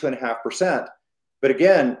 22.5%. But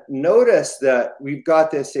again, notice that we've got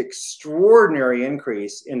this extraordinary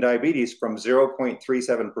increase in diabetes from 0.37%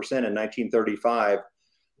 in 1935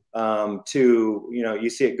 to, you know, you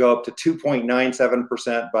see it go up to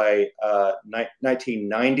 2.97% by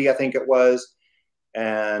 1990, I think it was,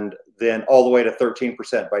 and then all the way to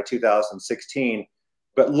 13% by 2016.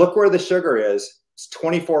 But look where the sugar is. It's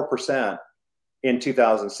 24% in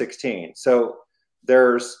 2016. So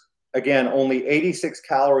there's, again, only 86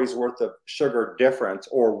 calories worth of sugar difference,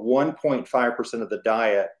 or 1.5% of the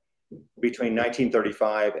diet between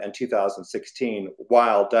 1935 and 2016,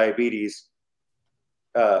 while diabetes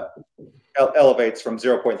elevates from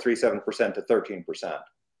 0.37% to 13%.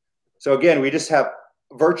 So again, we just have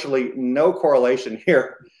virtually no correlation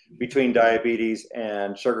here between diabetes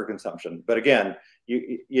and sugar consumption. But again,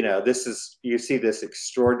 you know, this is, you see this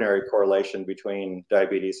extraordinary correlation between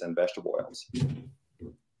diabetes and vegetable oils.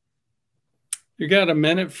 You got a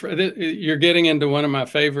minute for it? You're getting into one of my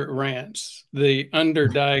favorite rants, the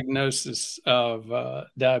underdiagnosis of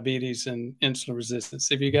diabetes and insulin resistance.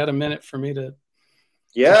 Have you got a minute for me to?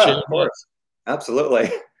 Yeah, of course. Absolutely.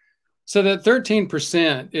 So that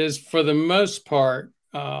 13% is, for the most part,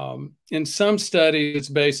 in some studies, it's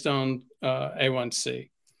based on A1C.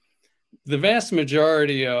 The vast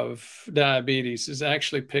majority of diabetes is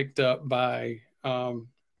actually picked up by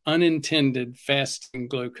unintended fasting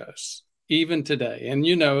glucose, even today. And,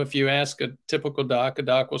 you know, if you ask a typical doc, a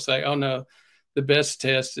doc will say, oh, no, the best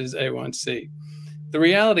test is A1C. The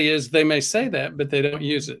reality is they may say that, but they don't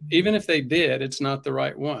use it. Even if they did, it's not the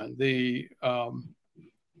right one. The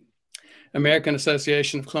American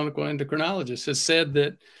Association of Clinical Endocrinologists has said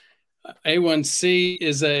that A1C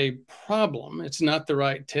is a problem. It's not the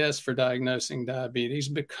right test for diagnosing diabetes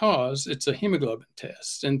because it's a hemoglobin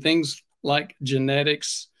test, and things like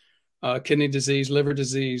genetics, kidney disease, liver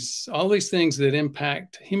disease, all these things that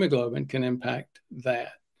impact hemoglobin can impact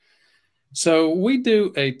that. So we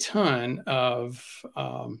do a ton of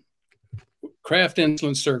Kraft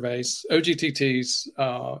insulin surveys, OGTTs,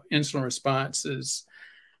 insulin responses,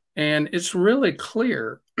 and it's really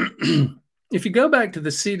clear if you go back to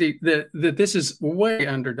the CD that this is way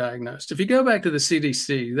underdiagnosed. If you go back to the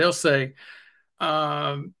CDC, they'll say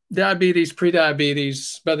diabetes,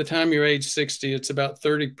 prediabetes, by the time you're age 60, it's about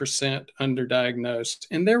 30% underdiagnosed.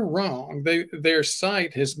 And they're wrong. Their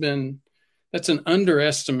site has been, that's an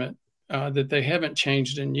underestimate that they haven't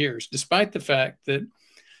changed in years, despite the fact that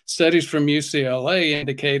studies from UCLA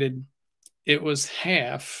indicated it was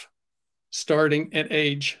half starting at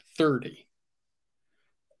age 30.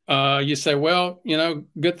 You say, well, you know,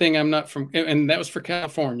 good thing I'm not from, and that was for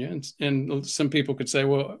California. And some people could say,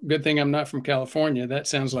 well, good thing I'm not from California. That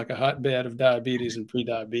sounds like a hotbed of diabetes and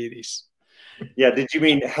prediabetes. Yeah. Did you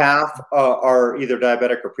mean half are either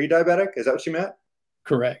diabetic or pre-diabetic? Is that what you meant?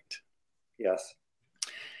 Correct. Yes.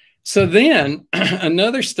 So then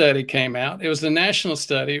another study came out. It was a national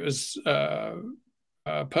study. It was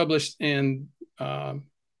published in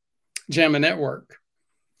JAMA Network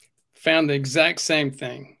found the exact same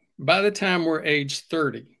thing. By the time we're age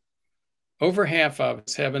 30, over half of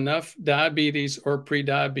us have enough diabetes or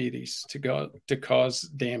prediabetes to cause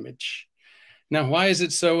damage. Now, why is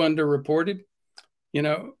it so underreported? You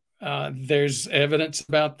know, there's evidence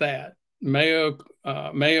about that. Mayo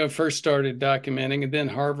first started documenting, and then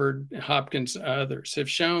Harvard, Hopkins, others have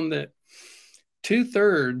shown that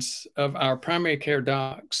 2/3 of our primary care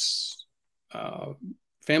docs,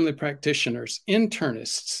 family practitioners,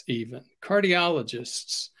 internists, even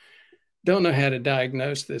cardiologists, don't know how to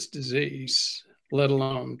diagnose this disease, let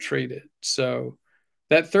alone treat it. So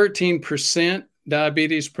that 13%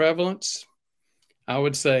 diabetes prevalence, I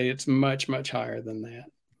would say it's much, much higher than that.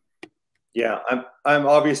 Yeah, I'm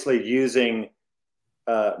obviously using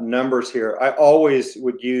numbers here. I always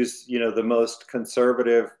would use, you know, the most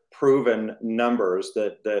conservative, proven numbers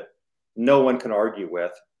that no one can argue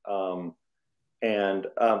with. And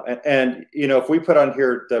you know, if we put on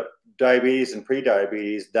here the diabetes and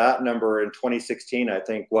prediabetes, that number in 2016, I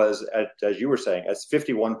think, was, as you were saying, as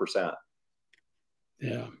 51%.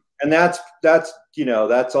 Yeah. And that's you know,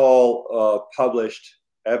 that's all published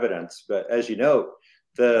evidence. But as you know,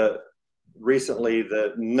 recently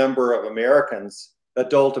the number of Americans,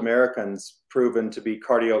 adult Americans, proven to be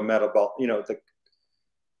cardiometabolic, you know,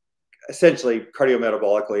 essentially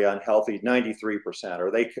cardiometabolically unhealthy, 93%, or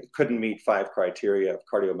they couldn't meet 5 criteria of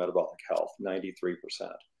cardiometabolic health,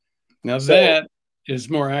 93%. Now that is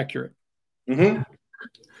more accurate. Mm-hmm.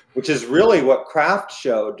 Which is really what Kraft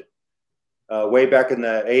showed way back in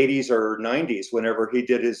the 80s or 90s, whenever he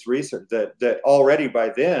did his research, that already by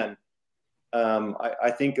then,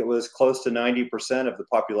 I think it was close to 90% of the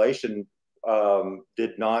population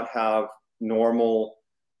did not have normal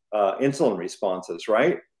insulin responses,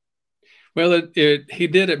 right? Well, he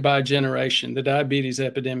did it by generation, the diabetes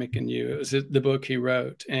epidemic in you. It was the book he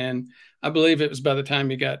wrote. And I believe it was by the time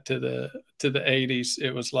he got to the 80s,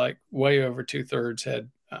 it was like way over 2/3 had,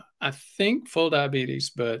 I think, full diabetes,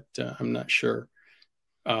 but I'm not sure.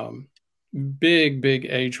 Big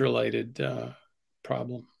age-related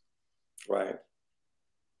problem. Right.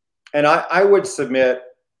 And I would submit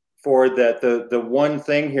for that the one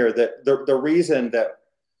thing here, that the reason that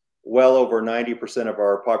well over 90% of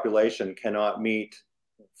our population cannot meet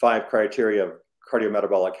 5 criteria of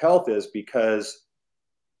cardiometabolic health is because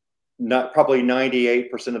probably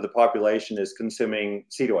 98% of the population is consuming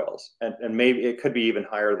seed oils, and maybe it could be even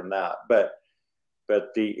higher than that. But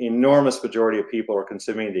the enormous majority of people are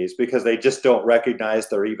consuming these because they just don't recognize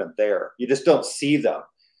they're even there. You just don't see them.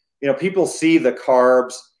 You know, people see the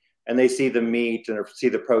carbs and they see the meat and see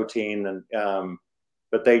the protein, and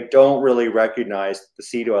but they don't really recognize the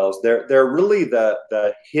seed oils. They're really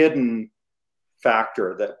the hidden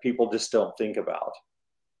factor that people just don't think about.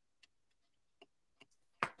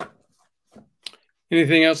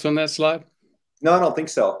 Anything else on that slide? No, I don't think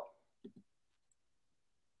so.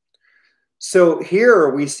 So here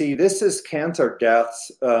we see, this is cancer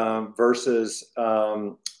deaths versus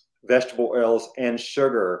vegetable oils and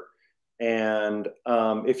sugar. And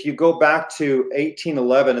if you go back to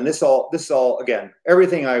 1811, and this all again,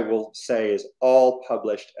 everything I will say is all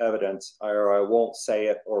published evidence, or I won't say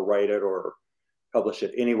it or write it or publish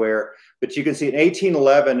it anywhere. But you can see in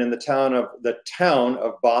 1811, in the town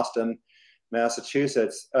of Boston,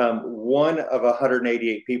 Massachusetts, 1 of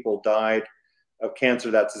 188 people died of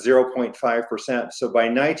cancer. That's 0.5%. So by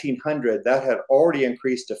 1900, that had already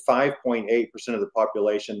increased to 5.8% of the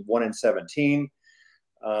population, 1 in 17.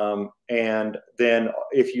 And then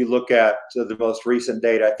if you look at the most recent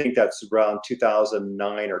data, I think that's around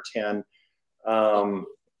 2009 or 10,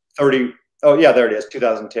 30, oh yeah, there it is,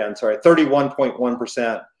 2010, sorry,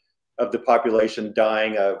 31.1% of the population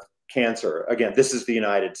dying of cancer. Again, this is the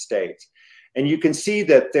United States. And you can see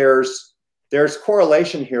that there's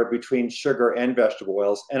correlation here between sugar and vegetable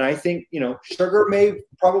oils. And I think, you know, sugar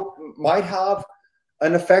might have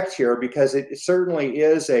an effect here, because it certainly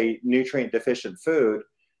is a nutrient deficient food,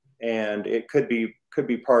 and it could be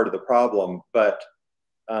part of the problem. But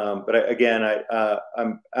again,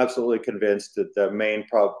 I'm absolutely convinced that the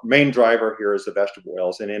main driver here is the vegetable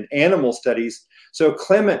oils. And in animal studies, so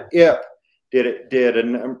Clement Ip did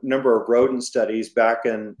a number of rodent studies back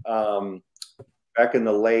in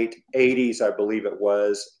the late 80s, I believe it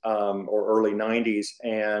was, or early 90s,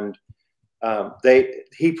 and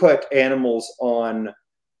he put animals on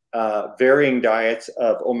varying diets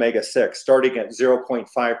of omega-6, starting at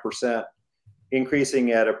 0.5%,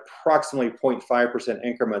 increasing at approximately 0.5%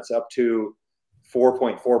 increments up to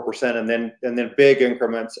 4.4%, and then big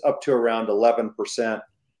increments up to around 11%.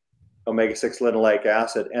 omega-6 linoleic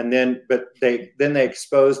acid. And then, but they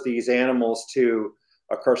exposed these animals to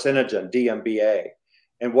a carcinogen, DMBA.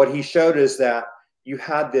 And what he showed is that you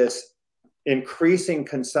had this increasing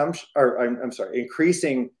consumption, or I'm sorry,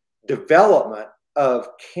 increasing development of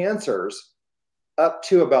cancers up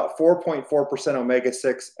to about 4.4%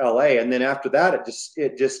 omega-6 LA. And then after that,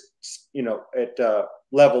 it just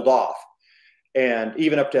leveled off. And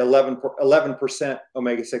even up to 11%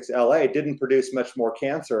 omega-6 LA didn't produce much more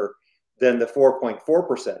cancer than the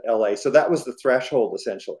 4.4% LA. So that was the threshold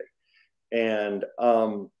essentially. And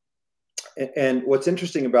what's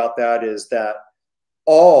interesting about that is that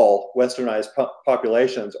all westernized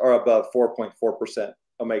populations are above 4.4%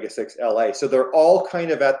 omega-6 LA. So they're all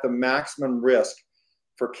kind of at the maximum risk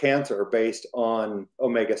for cancer based on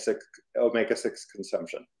omega-6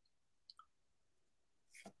 consumption.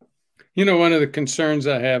 You know, one of the concerns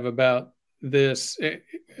I have about this,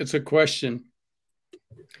 it's a question.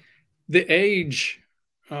 The age,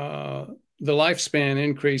 the lifespan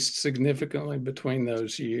increased significantly between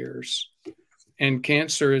those years. And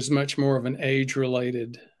cancer is much more of an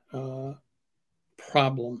age-related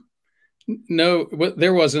problem. No,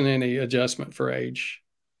 there wasn't any adjustment for age,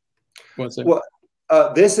 was there? Well,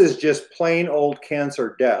 this is just plain old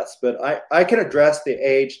cancer deaths, but I can address the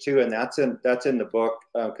age too, and that's in the book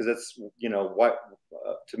because it's, you know, what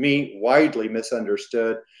to me widely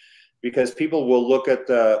misunderstood, because people will look at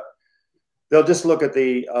they'll just look at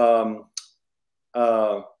the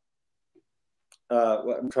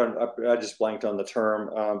I just blanked on the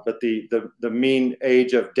term, but the mean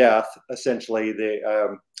age of death, essentially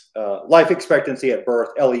the life expectancy at birth,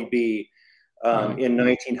 LEB, in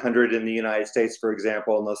 1900 in the United States, for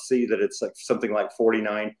example, and they'll see that it's like something like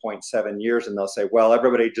 49.7 years, and they'll say, well,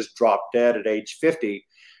 everybody just dropped dead at age 50,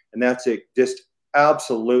 and that's just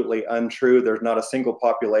absolutely untrue. There's not a single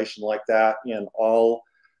population like that in all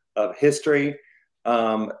of history.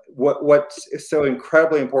 What's so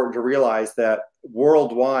incredibly important to realize that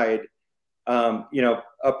worldwide, you know,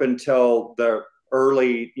 up until the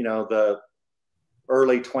early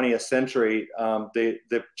 20th century,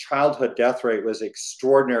 the childhood death rate was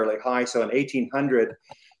extraordinarily high. So in 1800,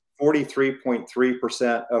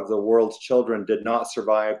 43.3% of the world's children did not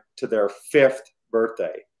survive to their 5th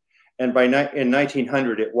birthday. And in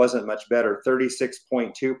 1900, it wasn't much better.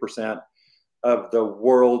 36.2% of the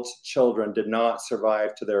world's children did not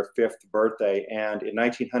survive to their 5th birthday. And in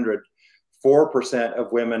 1900, 4%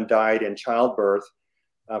 of women died in childbirth.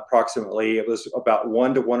 Approximately, it was about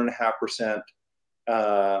 1 to 1.5%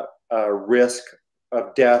 risk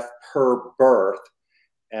of death per birth.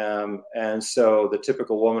 And so the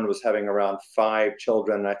typical woman was having around 5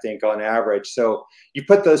 children, I think, on average. So you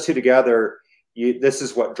put those two together, this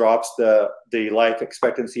is what drops the life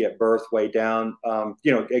expectancy at birth way down.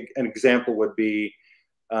 You know, an example would be,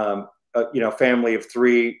 family of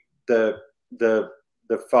 3, the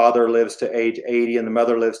father lives to age 80 and the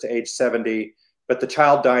mother lives to age 70, but the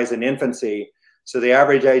child dies in infancy. So the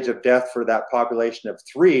average age of death for that population of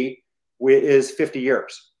 3 is 50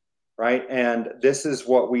 years, right? And this is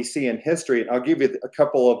what we see in history. And I'll give you a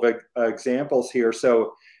couple of examples here.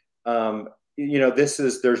 So, you know,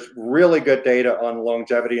 there's really good data on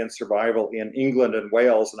longevity and survival in England and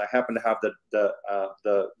Wales, and I happen to have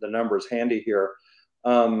the numbers handy here.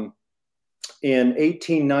 In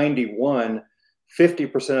 1891,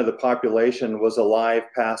 50% of the population was alive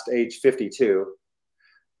past age 52.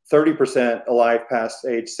 30% alive past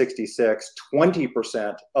age 66,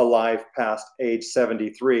 20% alive past age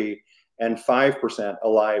 73, and 5%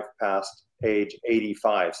 alive past age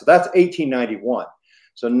 85. So that's 1891.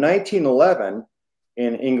 So 1911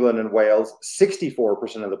 in England and Wales,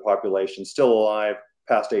 64% of the population still alive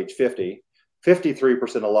past age 50,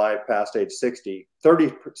 53% alive past age 60,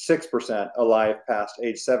 36% alive past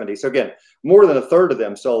age 70. So again, more than a third of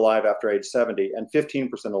them still alive after age 70, and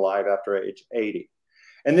 15% alive after age 80.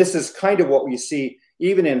 And this is kind of what we see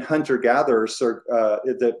even in hunter-gatherers.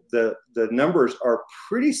 The numbers are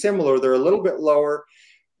pretty similar. They're a little bit lower,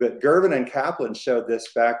 but Gervin and Kaplan showed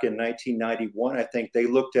this back in 1991. I think they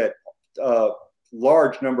looked at a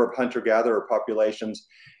large number of hunter-gatherer populations,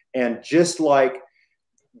 and just like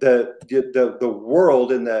the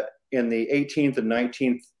world in the 18th and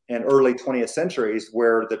 19th and early 20th centuries,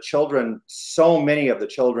 where the children, so many of the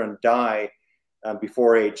children die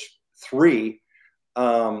before age 3.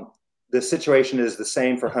 The situation is the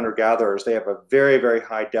same for hunter-gatherers. They have a very, very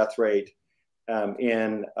high death rate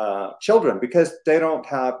in children because they don't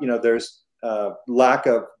have, you know, there's lack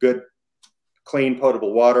of good, clean,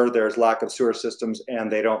 potable water. There's lack of sewer systems, and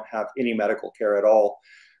they don't have any medical care at all.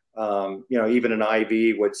 You know, even an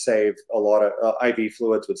IV would save a lot of IV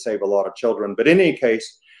fluids would save a lot of children. But in any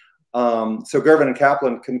case, So Gervin and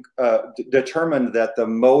Kaplan determined that the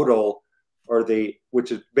modal, or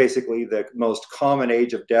which is basically the most common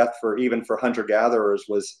age of death even for hunter-gatherers,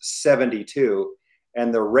 was 72,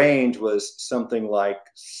 and the range was something like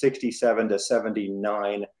 67 to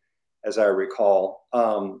 79, as I recall.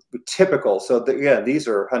 Typical. So yeah, these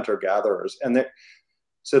are hunter-gatherers, and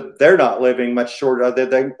so they're not living much shorter.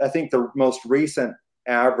 I think the most recent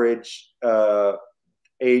average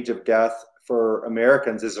age of death for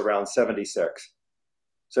Americans is around 76.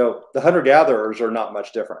 So the hunter-gatherers are not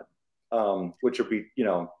much different, which would be,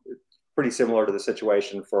 pretty similar to the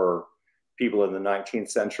situation for people in the 19th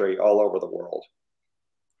century all over the world.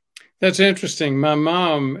 That's interesting. My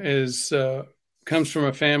mom comes from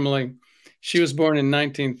a family. She was born in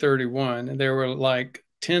 1931, and there were like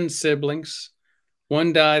 10 siblings.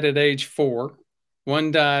 One died at age 4.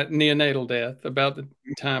 One died neonatal death about the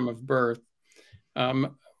time of birth.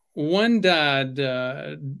 One died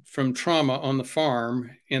from trauma on the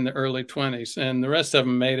farm in the early 20s, and the rest of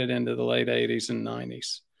them made it into the late 80s and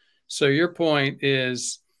 90s. So your point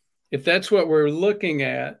is, if that's what we're looking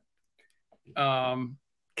at,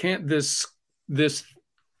 can't this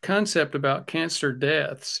concept about cancer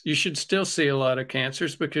deaths, you should still see a lot of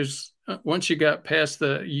cancers, because once you got past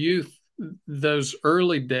the youth, those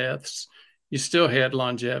early deaths, you still had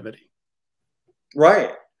longevity.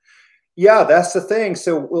 Right. Yeah, that's the thing.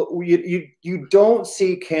 So you don't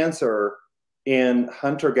see cancer in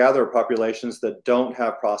hunter-gatherer populations that don't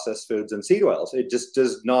have processed foods and seed oils. It just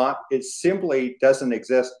does not. It simply doesn't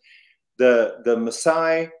exist. The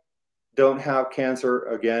Maasai don't have cancer,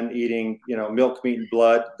 again, eating milk, meat, and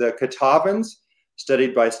blood. The Catawbans,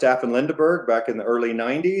 studied by Staffan Lindeberg back in the early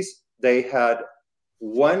 90s, they had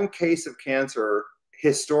one case of cancer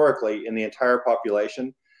historically in the entire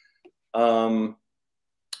population.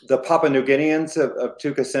 The Papua New Guineans of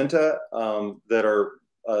Tukasinta, that are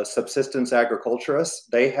subsistence agriculturists,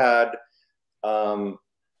 they had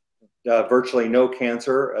virtually no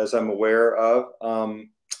cancer, as I'm aware of.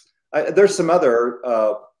 There's some other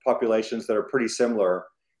populations that are pretty similar,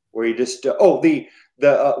 where you just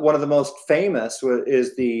one of the most famous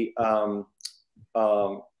is the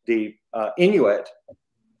Inuit.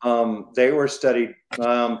 They were studied.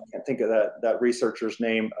 I can't think of that researcher's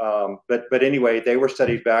name, but anyway, they were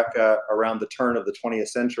studied back around the turn of the 20th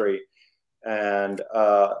century, and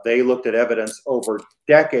they looked at evidence over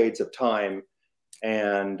decades of time,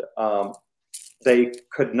 and they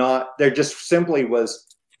could not. There just simply was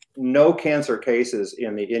no cancer cases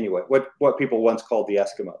in the Inuit, what people once called the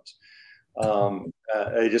Eskimos.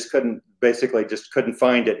 They just couldn't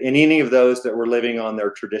find it in any of those that were living on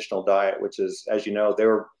their traditional diet, which is, as you know,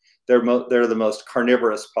 they're the most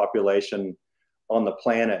carnivorous population on the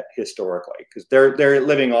planet historically, because they're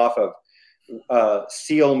living off of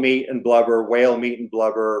seal meat and blubber, whale meat and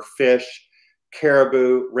blubber, fish,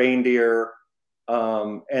 caribou, reindeer,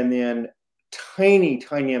 and then tiny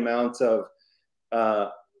amounts of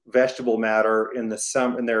vegetable matter in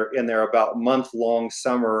their about month-long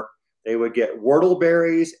summer. They would get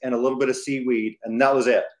whortleberries and a little bit of seaweed, and that was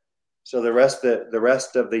it. So the rest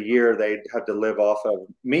of the year, they'd have to live off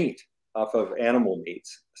of animal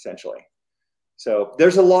meats, essentially. So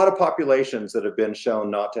there's a lot of populations that have been shown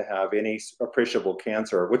not to have any appreciable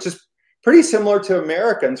cancer, which is pretty similar to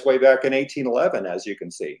Americans way back in 1811, as you can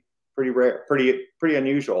see. Pretty rare, pretty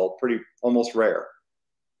unusual, almost rare.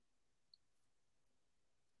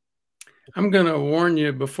 I'm going to warn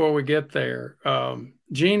you before we get there.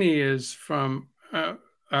 Jeannie is from a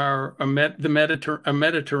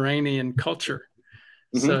Mediterranean culture.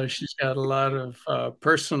 Mm-hmm. So she's got a lot of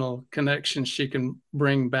personal connections she can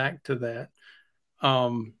bring back to that.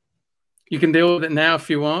 You can deal with it now if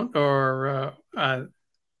you want, or I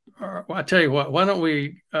tell you what, why don't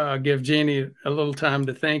we give Jeannie a little time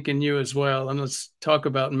to think, and you as well, and let's talk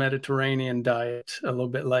about Mediterranean diet a little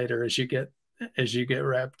bit later as you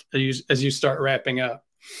start wrapping up.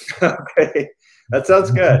 Okay, that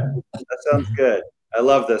sounds good. That sounds good. I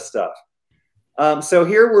love this stuff. So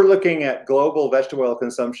here we're looking at global vegetable oil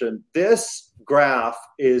consumption. This graph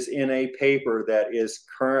is in a paper that is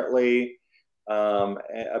currently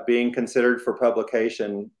being considered for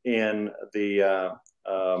publication in the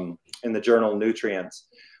journal Nutrients.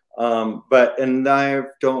 And I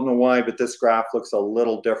don't know why, but this graph looks a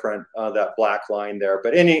little different, that black line there.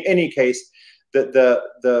 But in any case,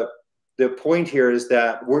 the point here is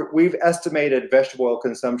that we've estimated vegetable oil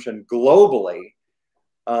consumption globally,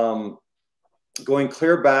 going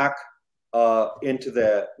clear back into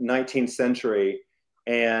the 19th century.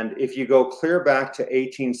 And if you go clear back to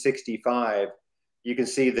 1865, you can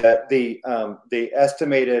see that the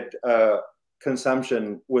estimated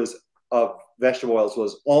consumption was of vegetable oils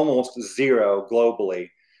was almost zero globally.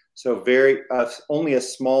 So very only a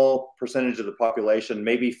small percentage of the population,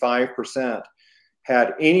 maybe 5%,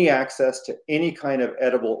 had any access to any kind of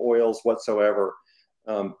edible oils whatsoever.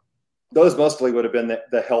 Those mostly would have been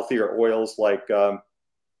the healthier oils, like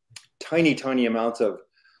tiny amounts of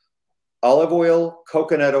olive oil,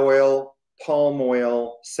 coconut oil, palm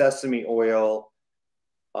oil, sesame oil,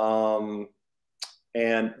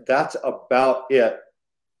 and that's about it.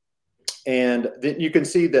 And then you can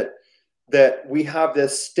see that we have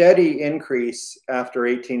this steady increase after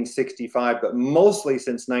 1865, but mostly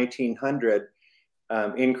since 1900,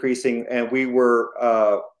 increasing. And we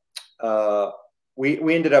were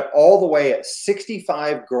we ended up all the way at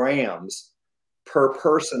 65 grams per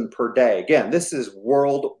person per day. Again, this is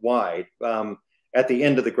worldwide. At the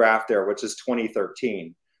end of the graph there, which is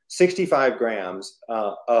 2013, 65 grams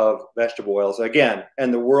of vegetable oils again,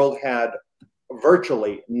 and the world had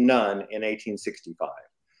virtually none in 1865.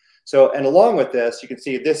 So, and along with this, you can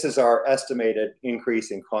see this is our estimated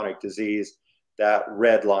increase in chronic disease, that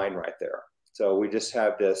red line right there. So we just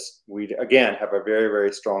have this, we again have a very,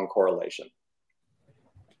 very strong correlation.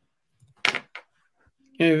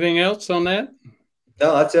 Anything else on that?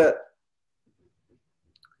 No, that's it.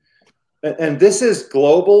 And this is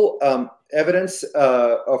global evidence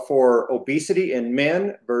for obesity in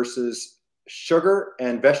men versus sugar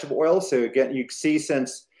and vegetable oil. So again, you see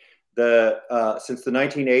since the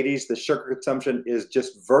 1980s, the sugar consumption is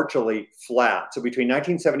just virtually flat. So between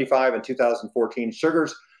 1975 and 2014,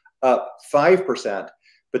 sugar's up 5%,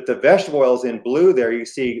 but the vegetable oils in blue there, you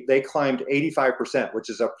see they climbed 85%,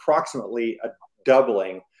 which is approximately a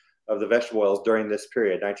doubling of the vegetable oils during this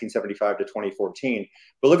period, 1975 to 2014.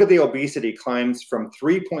 But look at the obesity, climbs from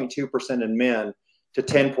 3.2% in men to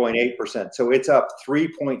 10.8%. So it's up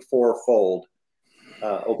 3.4-fold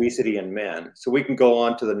obesity in men. So we can go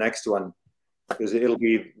on to the next one because it'll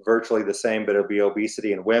be virtually the same, but it'll be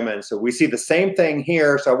obesity in women. So we see the same thing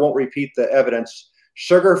here. So I won't repeat the evidence.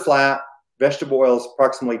 Sugar flat, vegetable oils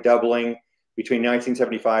approximately doubling between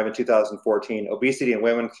 1975 and 2014. Obesity in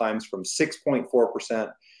women climbs from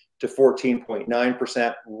 6.4% to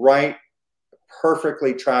 14.9%, right,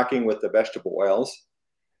 perfectly tracking with the vegetable oils.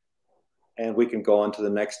 And we can go on to the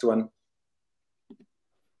next one.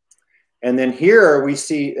 And then here we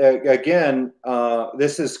see, again,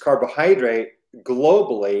 this is carbohydrate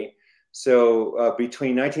globally. So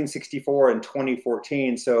between 1964 and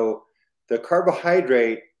 2014, so the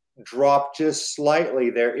carbohydrate dropped just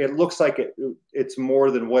slightly there. It looks like it's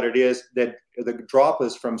more than what it is. That the drop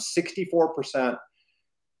is from 64%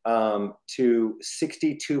 to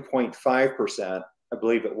 62.5%, I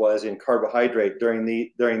believe it was, in carbohydrate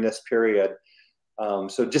during this period.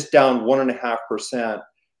 So just down 1.5%.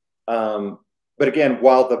 But again,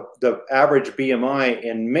 while the average BMI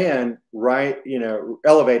in men,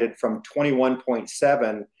 elevated from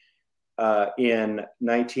 21.7 in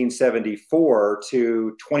 1974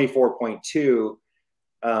 to 24.2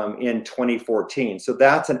 in 2014. So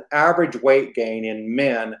that's an average weight gain in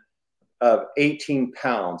men of 18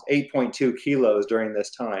 pounds, 8.2 kilos during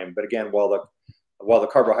this time. But again, while the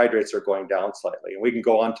carbohydrates are going down slightly, and we can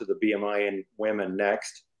go on to the BMI in women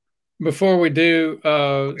next. Before we do,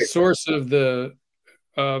 source of the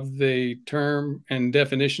term and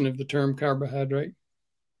definition of the term carbohydrate.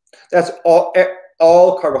 That's all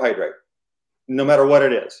carbohydrate, no matter what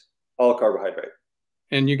it is, all carbohydrate.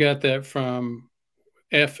 And you got that from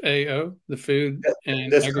FAO, the Food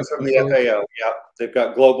and this comes from the FAO. Yeah, they've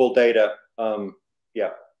got global data. Yeah.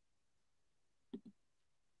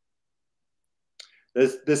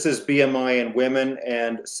 This is BMI in women,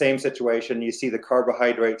 and same situation. You see the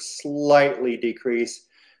carbohydrates slightly decrease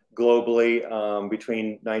globally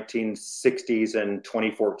between 1960s and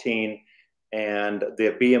 2014, and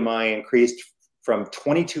the BMI increased from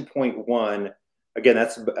 22.1. Again,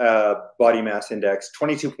 that's body mass index,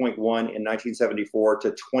 22.1 in 1974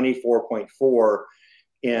 to 24.4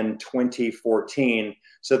 in 2014.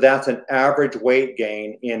 So that's an average weight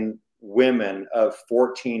gain in women of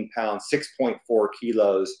 14 pounds, 6.4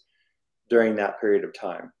 kilos during that period of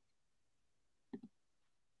time.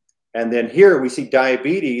 And then here we see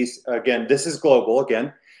diabetes. Again, this is global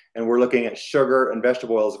again, and we're looking at sugar and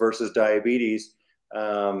vegetable oils versus diabetes.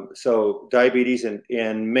 So diabetes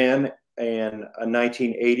in men in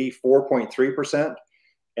 1980, 4.3%.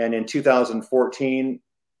 And in 2014,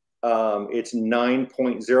 it's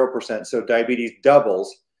 9.0%. So diabetes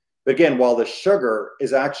doubles. But again, while the sugar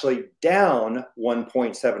is actually down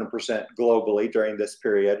 1.7% globally during this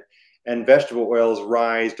period, and vegetable oils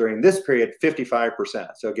rise during this period 55%.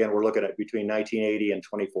 So again, we're looking at between 1980 and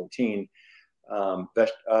 2014.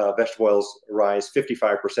 vegetable oils rise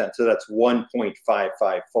 55%. So that's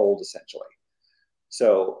 1.55 fold essentially.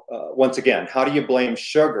 So once again, how do you blame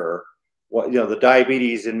sugar? Well, you know, the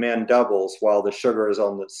diabetes in men doubles while the sugar is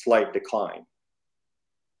on the slight decline.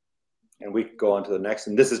 And we can go on to the next.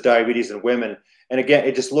 And this is diabetes in women. And again,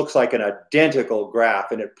 it just looks like an identical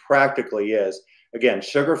graph, and it practically is. Again,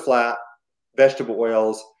 sugar flat, vegetable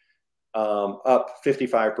oils up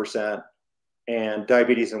 55%, and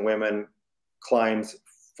diabetes in women climbs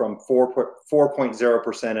from 4.0% in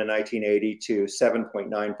 1980 to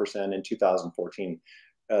 7.9% in 2014,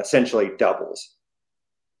 essentially doubles.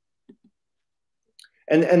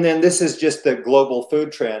 And then this is just the global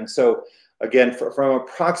food trend. So again, from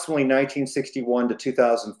approximately 1961 to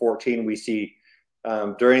 2014, we see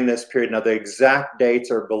during this period, now the exact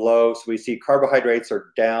dates are below. So we see carbohydrates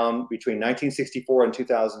are down between 1964 and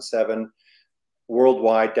 2007,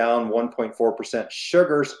 worldwide down 1.4%.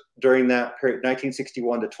 Sugars during that period,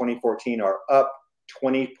 1961 to 2014, are up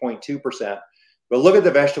 20.2%. But look at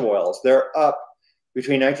the vegetable oils. They're up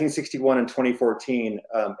between 1961 and 2014.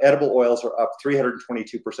 Edible oils are up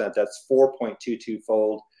 322%. That's 4.22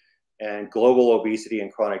 fold. And global obesity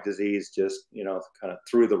and chronic disease just, you know, kind of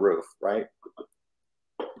through the roof, right?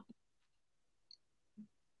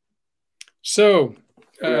 So,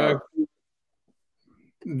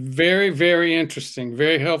 very, very interesting,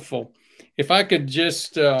 very helpful. If I could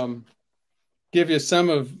just give you some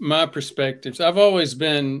of my perspectives. I've always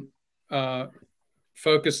been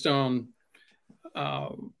focused on,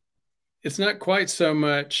 it's not quite so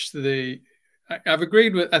much I've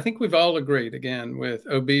agreed with, I think we've all agreed again with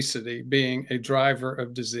obesity being a driver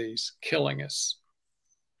of disease, killing us.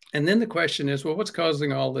 And then the question is, well, what's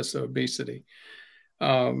causing all this obesity?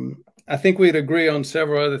 I think we'd agree on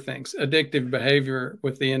several other things: addictive behavior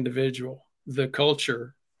with the individual, the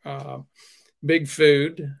culture, big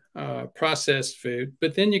food, processed food.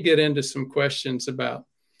 But then you get into some questions about,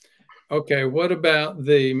 okay, what about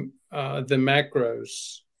the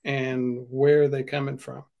macros and where are they coming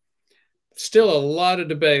from? Still a lot of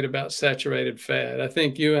debate about saturated fat. I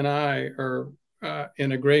think you and I are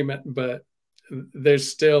in agreement, but there's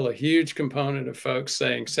still a huge component of folks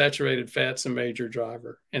saying saturated fat's a major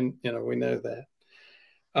driver. And, you know, we know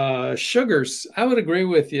that. Sugars, I would agree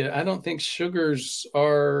with you. I don't think sugars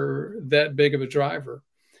are that big of a driver.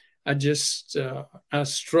 I just, I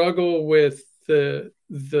struggle with the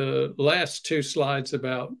last two slides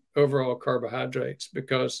about overall carbohydrates,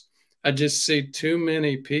 because I just see too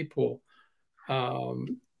many people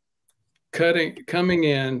coming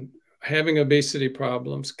in, having obesity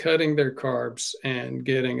problems, cutting their carbs, and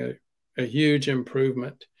getting a huge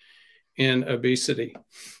improvement in obesity.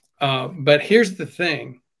 But here's the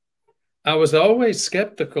thing. I was always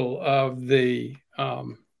skeptical of the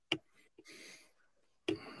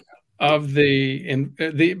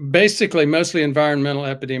basically mostly environmental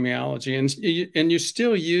epidemiology, and you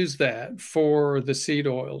still use that for the seed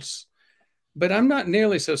oils. But I'm not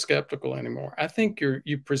nearly so skeptical anymore. I think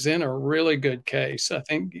you present a really good case. I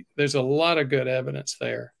think there's a lot of good evidence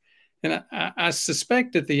there. And I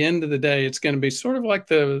suspect at the end of the day, it's going to be sort of like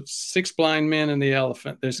the 6 blind men and the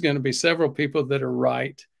elephant. There's going to be several people that are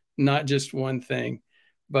right, not just one thing.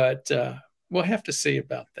 But we'll have to see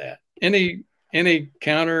about that. Any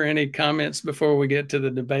comments before we get to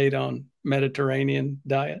the debate on Mediterranean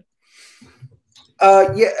diet?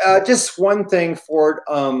 Just one thing, Ford.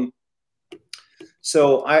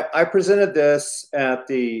 So I presented this at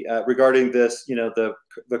the regarding this, you know,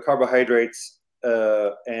 the carbohydrates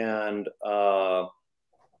and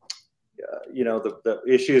you know, the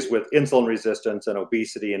issues with insulin resistance and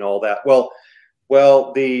obesity and all that. Well,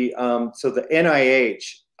 so the NIH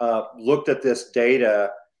looked at this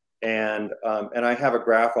data, and I have a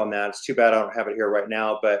graph on that. It's too bad I don't have it here right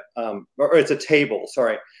now, but or it's a table.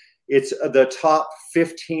 Sorry. It's the top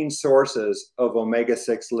 15 sources of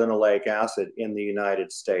omega-6 linoleic acid in the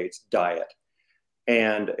United States diet.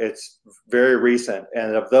 And it's very recent.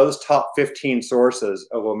 And of those top 15 sources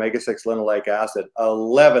of omega-6 linoleic acid,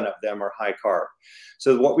 11 of them are high carb.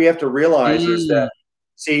 So what we have to realize is that,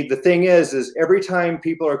 see, the thing is every time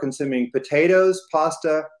people are consuming potatoes,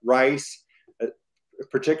 pasta, rice,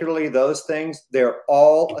 particularly those things, they're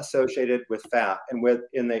all associated with fat. And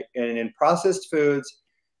in processed foods,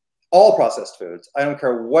 all processed foods, I don't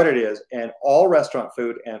care what it is, and all restaurant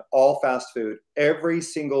food and all fast food, every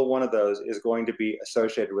single one of those is going to be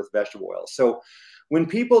associated with vegetable oils. So when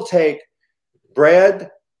people take bread,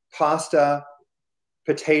 pasta,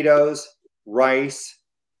 potatoes, rice,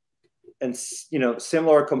 and, you know,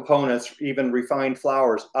 similar components, even refined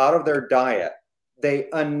flours, out of their diet, they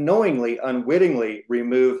unknowingly, unwittingly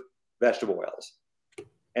remove vegetable oils.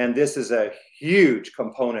 And this is a huge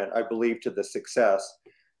component, I believe, to the success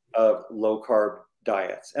of low carb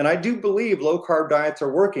diets. And I do believe low carb diets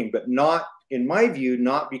are working, but not, in my view,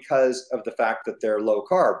 not because of the fact that they're low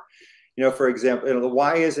carb. You know, for example,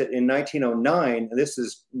 why is it in 1909, and this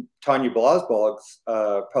is Tanya Blasbog's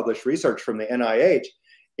published research from the NIH,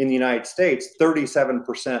 in the United States,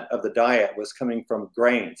 37% of the diet was coming from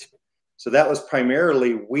grains. So that was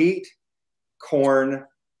primarily wheat, corn,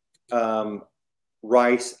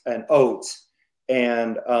 rice, and oats,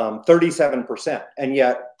 and 37%. And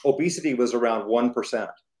yet obesity was around 1%.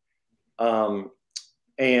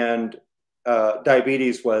 And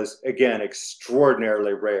diabetes was, again,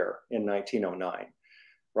 extraordinarily rare in 1909,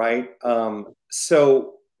 right?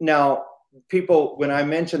 So now people, when I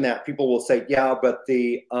mention that, people will say, yeah, but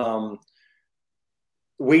the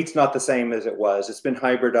wheat's not the same as it was. It's been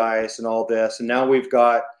hybridized and all this. And now we've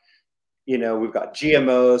got, you know, we've got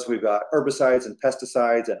GMOs, we've got herbicides and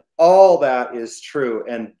pesticides, and all that is true.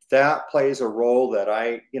 And that plays a role that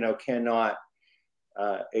I, you know, cannot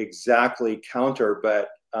exactly counter. But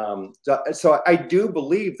so I do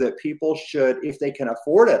believe that people should, if they can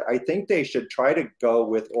afford it, I think they should try to go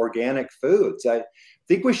with organic foods. I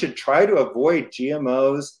think we should try to avoid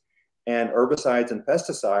GMOs and herbicides and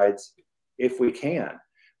pesticides if we can.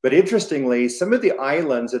 But interestingly, some of the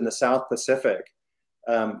islands in the South Pacific,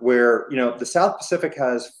 where, you know, the South Pacific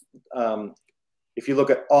has, if you look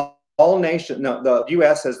at all nations, no, the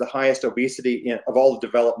US has the highest obesity of all the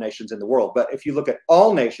developed nations in the world. But if you look at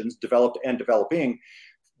all nations, developed and developing,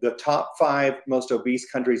 the top 5 most obese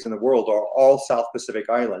countries in the world are all South Pacific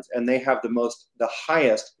islands, and they have the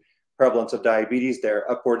highest prevalence of diabetes there,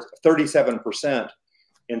 upwards of 37%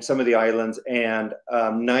 in some of the islands, and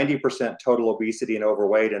 90% total obesity and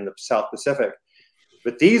overweight in the South Pacific.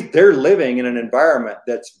 But they're living in an environment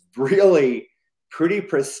that's really pretty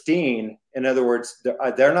pristine. In other words,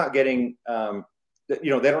 they're not getting, you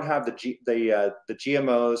know, they don't have the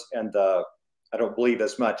GMOs and I don't believe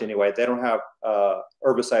as much anyway. They don't have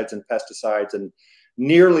herbicides and pesticides and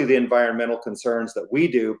nearly the environmental concerns that we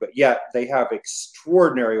do, but yet they have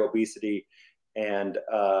extraordinary obesity and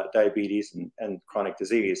diabetes and chronic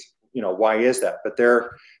disease. You know, why is that? But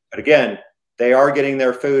again, they are getting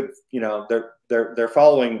their food, you know, they're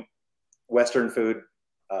following Western food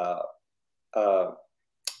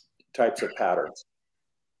types of patterns.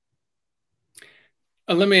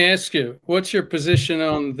 Let me ask you, what's your position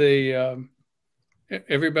on the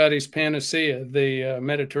everybody's panacea, the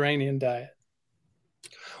Mediterranean diet?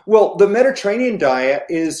 Well, the Mediterranean diet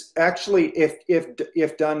is actually,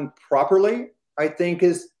 if done properly, I think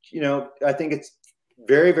is, you know, I think it's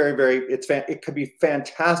very, very, very, it could be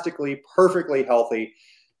fantastically, perfectly healthy,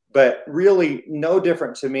 but really no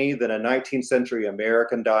different to me than a 19th century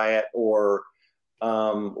American diet or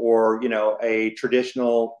you know, a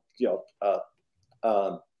traditional, you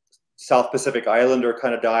know, South Pacific Islander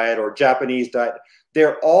kind of diet or Japanese diet.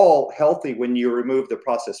 They're all healthy when you remove the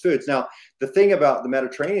processed foods. Now, the thing about the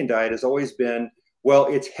Mediterranean diet has always been, well,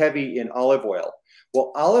 it's heavy in olive oil.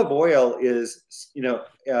 Well, olive oil is, you know,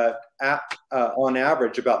 on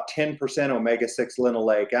average about 10% omega-6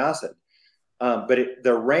 linoleic acid. But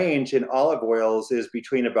the range in olive oils is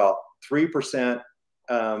between about 3%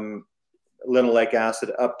 linoleic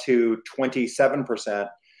acid up to 27%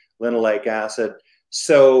 linoleic acid.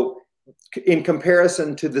 So in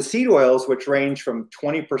comparison to the seed oils, which range from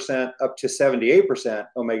 20% up to 78%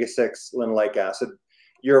 omega-6 linoleic acid,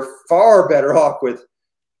 you're far better off with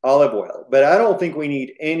olive oil. But I don't think we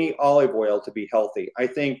need any olive oil to be healthy. I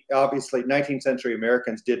think obviously 19th century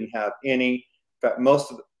Americans didn't have any. In fact,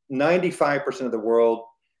 95% of the world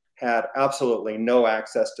had absolutely no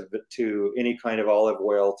access to any kind of olive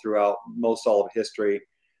oil throughout most all of history,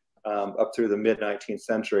 up through the mid-19th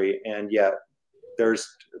century. And yet there's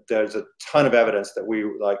a ton of evidence that we,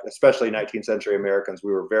 like, especially 19th century Americans,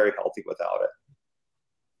 we were very healthy without it.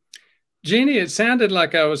 Jeannie, it sounded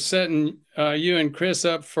like I was setting you and Chris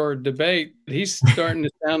up for debate. He's starting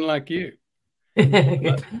to sound like you.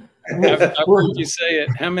 I've heard you say it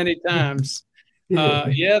how many times?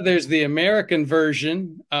 Yeah, there's the American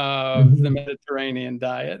version of the Mediterranean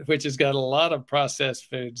diet, which has got a lot of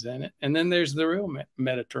processed foods in it. And then there's the real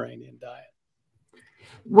Mediterranean diet.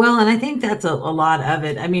 Well, and I think that's a lot of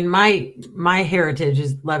it. I mean, my heritage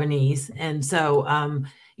is Lebanese. And so,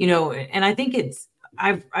 you know, and I think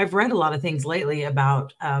I've read a lot of things lately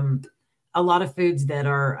about a lot of foods that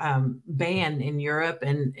are banned in Europe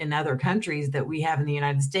and in other countries that we have in the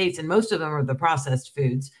United States. And most of them are the processed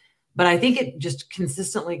foods. But I think it just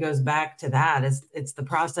consistently goes back to that. It's the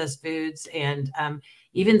processed foods, and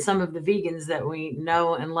even some of the vegans that we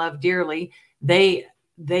know and love dearly, they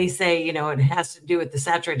they say, you know, it has to do with the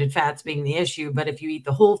saturated fats being the issue. But if you eat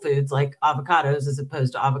the whole foods like avocados as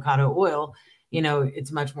opposed to avocado oil, you know,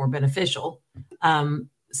 it's much more beneficial.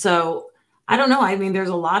 So I don't know. I mean, there's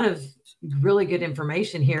a lot of really good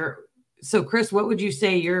information here. So Chris, what would you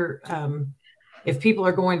say if people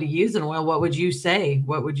are going to use an oil, what would you say?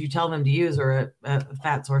 What would you tell them to use, or a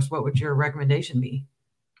fat source? What would your recommendation be?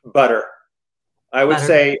 Butter. I would Butter.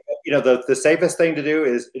 say, you know, the safest thing to do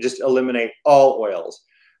is just eliminate all oils.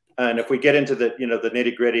 And if we get into the, you know, the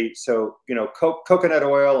nitty gritty, so, you know, coconut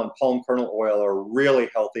oil and palm kernel oil are really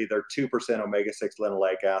healthy. They're 2% omega-6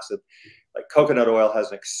 linoleic acid. Like coconut oil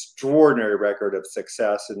has an extraordinary record of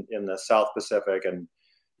success in the South Pacific and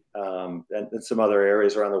some other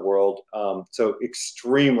areas around the world. So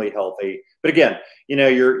extremely healthy. But again, you know,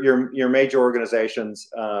 your major organizations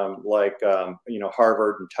like you know,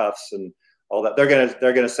 Harvard and Tufts and all that,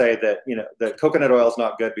 they're gonna say that, you know, that coconut oil is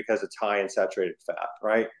not good because it's high in saturated fat,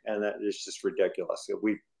 right? And that is just ridiculous.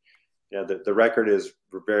 You know, the record is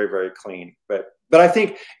very, very clean. But I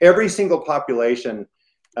think every single population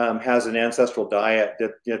has an ancestral diet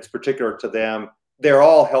that's particular to them. They're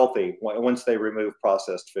all healthy once they remove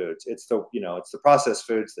processed foods. It's the processed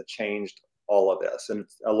foods that changed all of this, and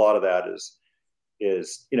a lot of that is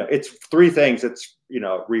you know, it's three things. It's, you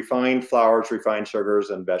know, refined flours, refined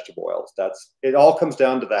sugars, and vegetable oils. It all comes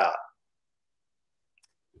down to that.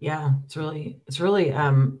 Yeah, it's really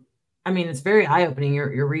I mean, it's very eye-opening,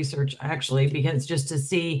 your research, actually, because just to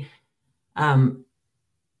see how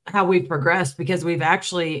we've progressed, because we've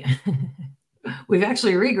actually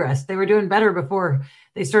regressed. They were doing better before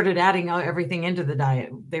they started adding everything into the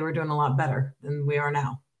diet. They were doing a lot better than we are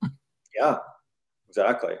now. Yeah,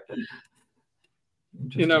 exactly.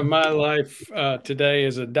 You know, my life today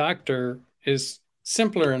as a doctor is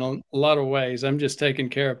simpler in a lot of ways. I'm just taking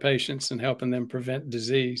care of patients and helping them prevent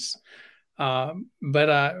disease.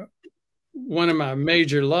 But one of my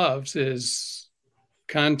major loves is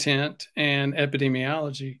content and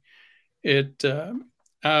epidemiology.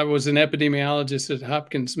 I was an epidemiologist at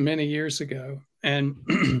Hopkins many years ago, and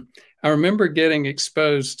I remember getting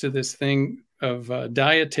exposed to this thing of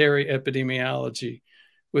dietary epidemiology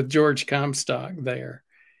with George Comstock there.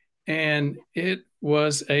 And it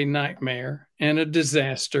was a nightmare and a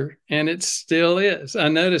disaster, and it still is. I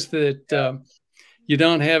noticed that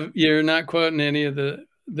you're not quoting any of the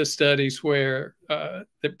studies where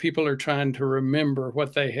that people are trying to remember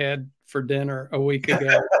what they had for dinner a week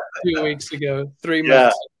ago, 2 weeks ago, 3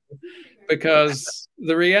 months ago, because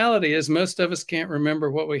the reality is most of us can't remember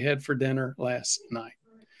what we had for dinner last night.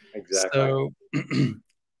 Exactly. So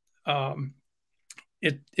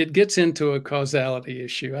it gets into a causality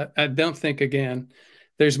issue. I don't think, again,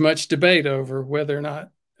 there's much debate over whether or not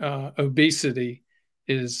obesity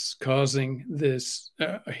is causing this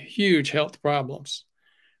huge health problems.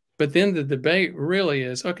 But then the debate really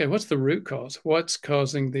is, okay, what's the root cause? What's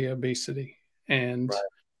causing the obesity? And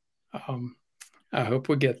I hope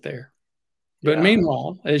we get there. But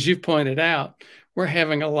meanwhile, as you've pointed out, we're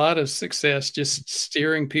having a lot of success just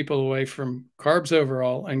steering people away from carbs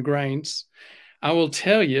overall and grains. I will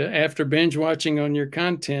tell you, after binge watching on your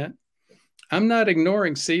content, I'm not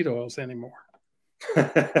ignoring seed oils anymore. So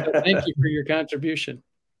thank you for your contribution.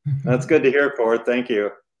 That's good to hear, Cord. Thank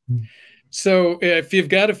you. So if you've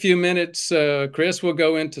got a few minutes, Chris, we'll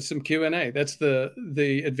go into some Q&A. That's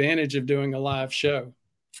the advantage of doing a live show.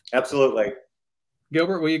 Absolutely.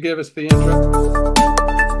 Gilbert, will you give us the intro?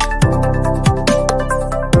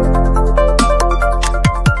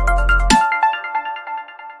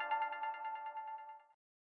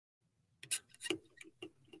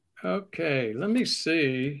 Okay, let me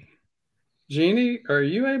see. Jeannie, are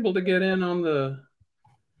you able to get in on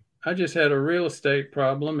I just had a real estate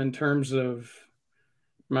problem in terms of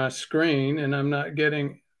my screen, and I'm not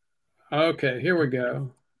getting, okay, here we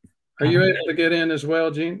go. Are you able to get in as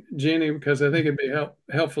well, Jeannie? Because I think it'd be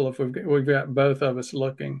helpful if we've got both of us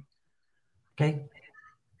looking. Okay.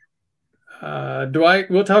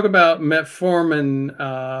 We'll talk about metformin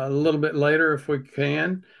a little bit later if we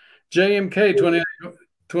can. JMK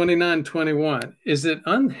 2921, is it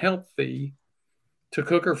unhealthy to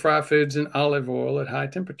cook or fry foods in olive oil at high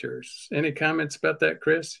temperatures? Any comments about that,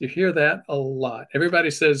 Chris? You hear that a lot. Everybody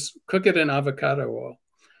says cook it in avocado oil.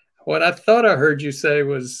 What I thought I heard you say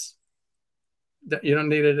was that you don't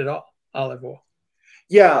need it at all, olive oil.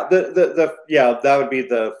 Yeah, that would be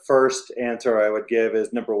the first answer I would give.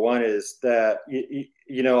 Is number one is that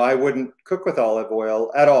you know, I wouldn't cook with olive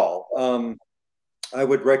oil at all. I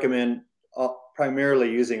would recommend primarily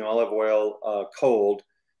using olive oil cold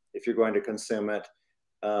if you're going to consume it.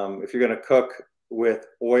 If you're going to cook with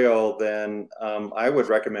oil, then I would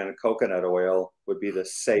recommend coconut oil would be the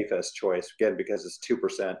safest choice, again, because it's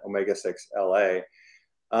 2% omega-6 LA.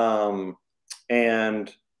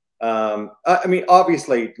 I mean,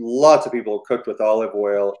 obviously, lots of people cooked with olive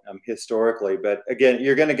oil historically, but again,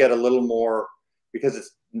 you're going to get a little more because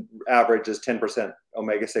its average is 10%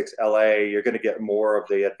 omega-6 LA. You're going to get more of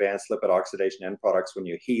the advanced lipid oxidation end products when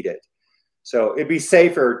you heat it. So it'd be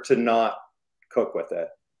safer to not cook with it.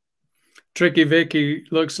 Tricky Vicky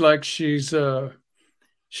looks like she's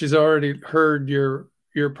already heard your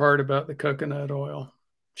part about the coconut oil.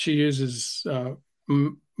 She uses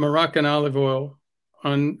Moroccan olive oil,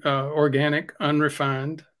 organic,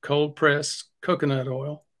 unrefined, cold pressed coconut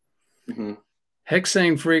oil,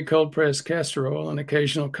 hexane-free cold pressed castor oil, and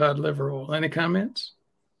occasional cod liver oil. Any comments?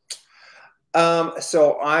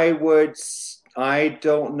 So I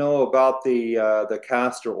don't know about the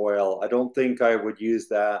castor oil. I don't think I would use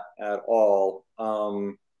that at all.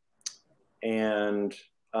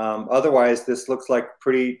 Otherwise, this looks like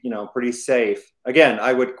pretty safe. Again,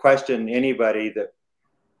 I would question anybody that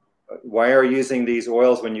why are you using these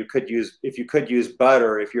oils when you could use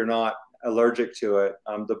butter if you're not allergic to it.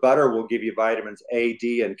 The butter will give you vitamins A,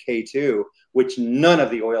 D, and K2, which none of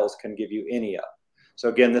the oils can give you any of. So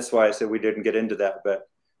again, this is why I said we didn't get into that, but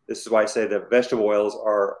this is why I say that vegetable oils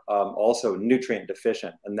are also nutrient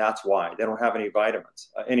deficient, and that's why they don't have any vitamins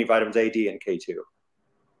A, D, and K2.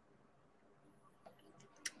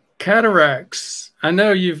 Cataracts. I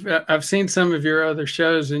know I've seen some of your other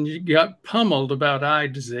shows and you got pummeled about eye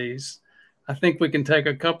disease. I think we can take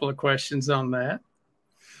a couple of questions on that.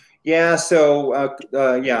 Yeah. So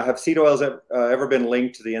have seed oils ever been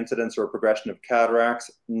linked to the incidence or progression of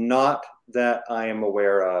cataracts? Not that I am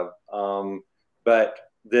aware of. But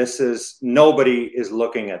nobody is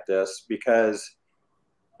looking at this because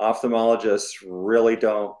ophthalmologists really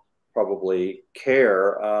don't probably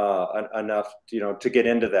care enough, to get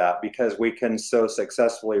into that, because we can so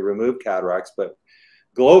successfully remove cataracts, but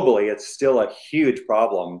globally it's still a huge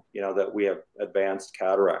problem, that we have advanced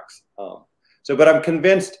cataracts. But I'm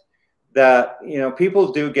convinced that,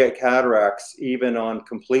 people do get cataracts even on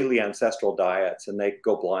completely ancestral diets, and they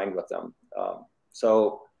go blind with them. But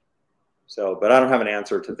I don't have an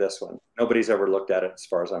answer to this one. Nobody's ever looked at it as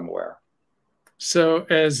far as I'm aware. So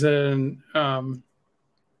as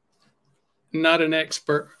not an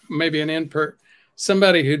expert, maybe an intern,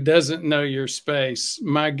 somebody who doesn't know your space,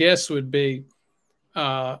 my guess would be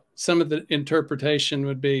some of the interpretation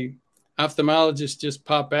would be ophthalmologists just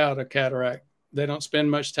pop out a cataract. They don't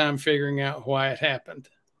spend much time figuring out why it happened.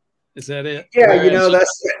 Is that it? Yeah,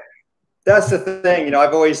 that's the thing.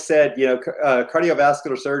 I've always said,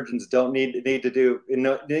 cardiovascular surgeons don't need to do,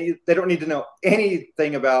 they don't need to know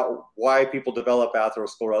anything about why people develop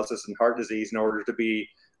atherosclerosis and heart disease in order to be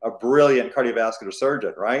a brilliant cardiovascular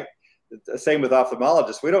surgeon, right? The same with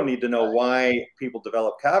ophthalmologists. We don't need to know why people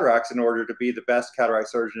develop cataracts in order to be the best cataract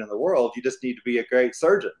surgeon in the world. You just need to be a great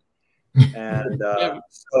surgeon. And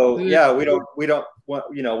we don't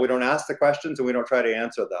ask the questions and we don't try to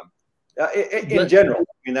answer them. In general, I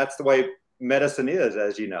mean, that's the way medicine is,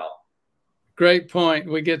 as you know. Great point.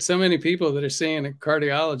 We get so many people that are seeing a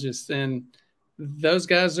cardiologist, and those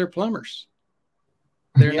guys are plumbers.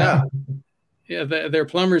 They're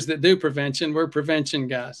plumbers that do prevention. We're prevention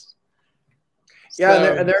guys.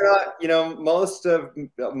 Yeah, and they're not. Most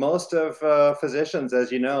of physicians,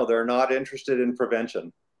 as you know, they're not interested in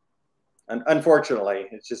prevention. And unfortunately,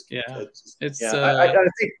 it's just I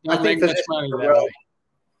think that's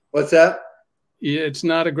what's that? Yeah, it's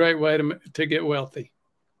not a great way to get wealthy.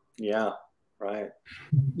 Yeah, right.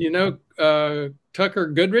 Tucker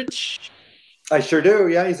Goodrich? I sure do.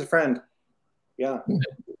 Yeah, he's a friend. Yeah.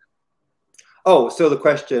 Oh, so the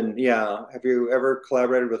question, have you ever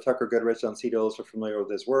collaborated with Tucker Goodrich on seed oils or familiar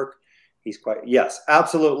with his work? Yes,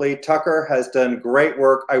 absolutely. Tucker has done great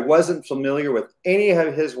work. I wasn't familiar with any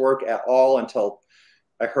of his work at all until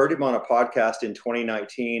I heard him on a podcast in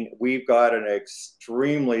 2019. We've got an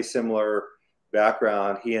extremely similar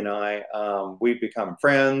background. He and I, we've become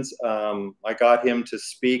friends. I got him to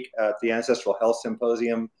speak at the Ancestral Health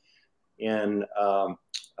Symposium in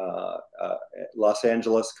Los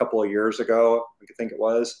Angeles a couple of years ago, I think it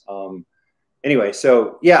was. Anyway,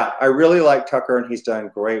 so yeah, I really like Tucker, and he's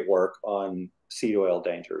done great work on seed oil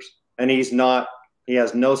dangers. And he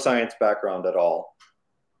has no science background at all.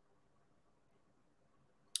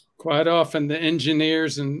 Quite often the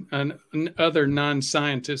engineers and other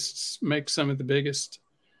non-scientists make some of the biggest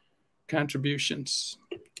contributions.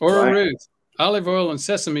 Ora Ruth, olive oil and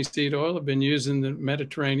sesame seed oil have been used in the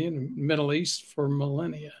Mediterranean and Middle East for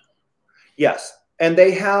millennia. Yes, and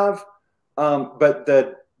they have, but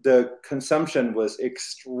the consumption was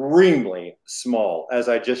extremely small, as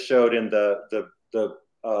I just showed in the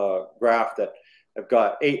graph that I've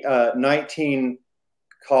got 19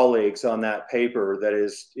 colleagues on that paper that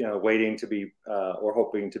is, waiting to be or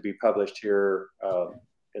hoping to be published here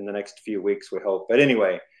in the next few weeks, we hope. But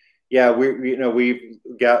anyway, yeah,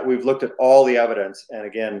 we've looked at all the evidence, and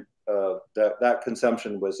again, that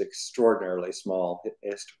consumption was extraordinarily small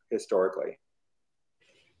historically.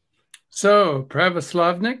 So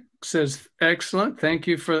Pravoslavnik says, excellent. Thank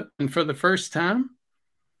you for the first time,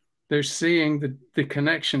 they're seeing the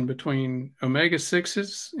connection between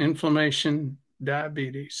omega-6s, inflammation,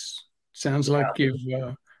 diabetes. Sounds like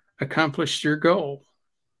you've accomplished your goal.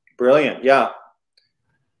 Brilliant. Yeah.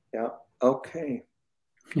 Okay.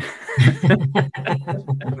 We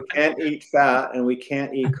can't eat fat and we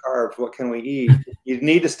can't eat carbs. What can we eat? You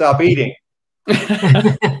need to stop eating.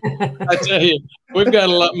 I tell you, we've got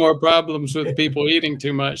a lot more problems with people eating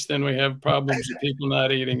too much than we have problems with people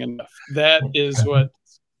not eating enough. That is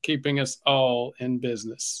what's keeping us all in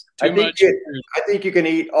business. I think you can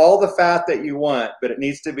eat all the fat that you want, but it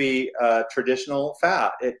needs to be traditional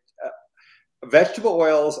fat. Vegetable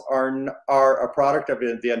oils are a product of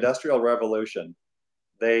the Industrial Revolution.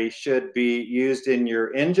 They should be used in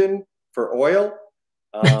your engine for oil,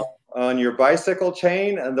 on your bicycle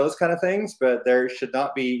chain and those kind of things, but they should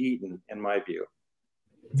not be eaten, in my view.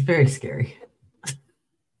 It's very scary.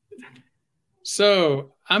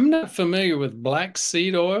 So I'm not familiar with black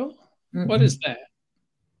seed oil. Mm-hmm. What is that?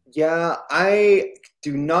 Yeah, I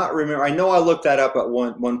do not remember. I know I looked that up at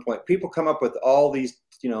one point. People come up with all these,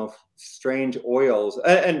 strange oils,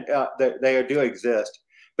 and they do exist,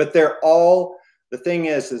 but they're all, the thing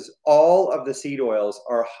is all of the seed oils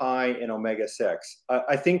are high in omega-6.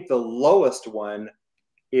 I think the lowest one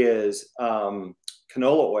is canola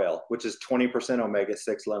oil, which is 20%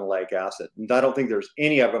 omega-6 linoleic acid. And I don't think there's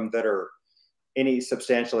any of them that are any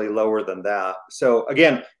substantially lower than that. So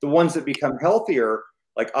again, the ones that become healthier,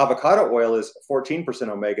 like avocado oil, is 14%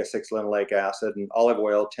 omega-6 linoleic acid, and olive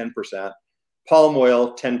oil 10%, palm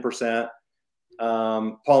oil 10%,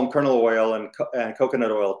 palm kernel oil and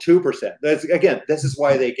coconut oil 2%. Again, this is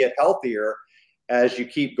why they get healthier as you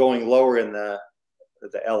keep going lower in the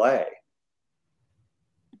LA.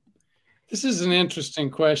 This is an interesting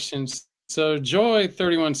question. So Joy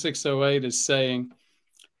 31608 is saying,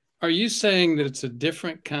 are you saying that it's a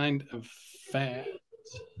different kind of fat?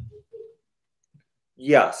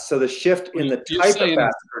 Yes. So the shift in the type of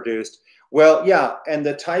fat produced. Well, yeah. And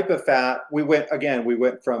the type of fat, we went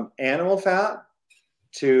from animal fat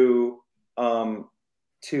to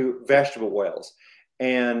vegetable oils.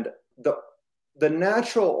 And the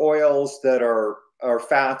natural oils that are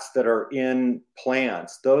fats that are in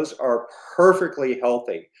plants, those are perfectly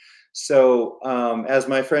healthy. So as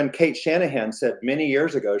my friend Kate Shanahan said many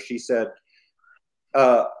years ago, she said,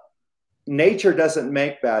 nature doesn't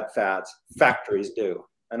make bad fats, factories do.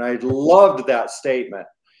 And I loved that statement.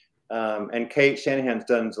 And Kate Shanahan's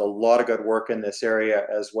done a lot of good work in this area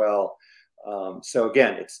as well. So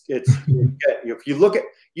again, it's if you look at,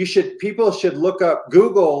 people should look up,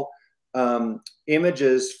 Google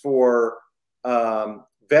images for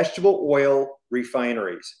vegetable oil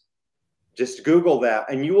refineries. Just Google that,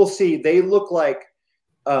 and you will see they look like,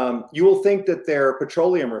 you will think that they're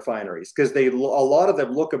petroleum refineries, because a lot of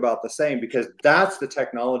them look about the same, because that's the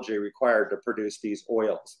technology required to produce these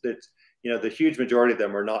oils. That's, the huge majority of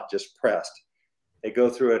them are not just pressed. They go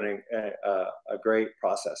through a great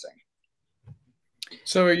processing.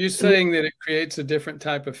 So are you saying that it creates a different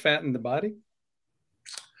type of fat in the body?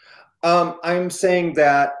 I'm saying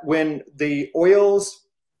that when the oils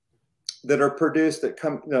that are produced that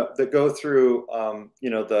come, that go through,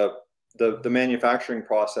 the manufacturing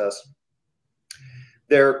process,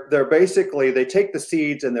 they're basically, they take the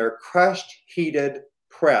seeds and they're crushed, heated,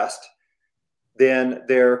 pressed. Then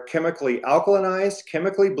they're chemically alkalinized,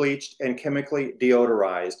 chemically bleached, and chemically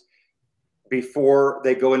deodorized before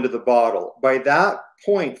they go into the bottle. By that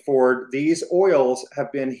point forward, these oils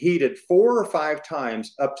have been heated 4 or 5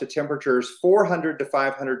 times up to temperatures 400 to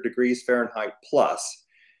 500 degrees Fahrenheit plus.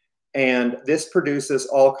 And this produces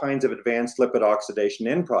all kinds of advanced lipid oxidation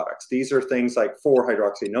end products. These are things like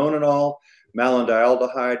 4-hydroxynonenal,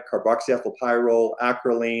 malondialdehyde, carboxyethyl pyrrole,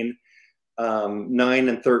 acrolein, 9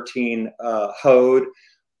 and 13 HODE,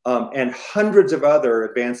 and hundreds of other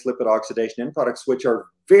advanced lipid oxidation end products, which are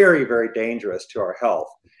very, very dangerous to our health.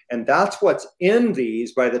 And that's what's in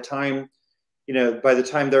these by the time,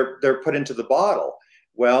 they're put into the bottle.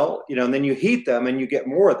 Well, and then you heat them and you get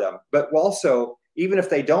more of them. But also, even if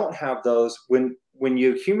they don't have those, when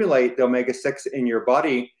you accumulate the omega-6 in your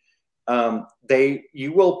body,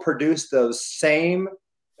 you will produce those same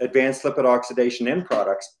advanced lipid oxidation end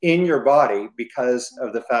products in your body because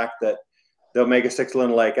of the fact that the omega-6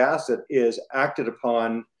 linoleic acid is acted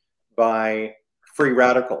upon by free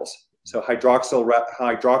radicals. So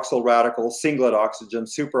hydroxyl radicals, singlet oxygen,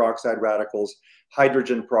 superoxide radicals,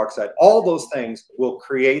 hydrogen peroxide, all those things will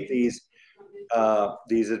create these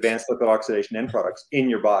advanced lipid oxidation end products in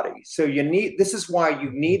your body. So this is why you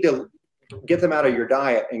need to get them out of your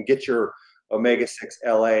diet and get your omega-6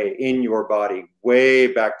 LA in your body way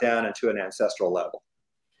back down into an ancestral level.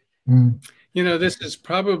 You know, this is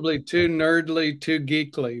probably too nerdly, too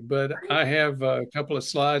geekly, but I have a couple of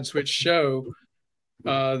slides which show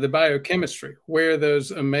the biochemistry, where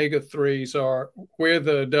those omega-3s are, where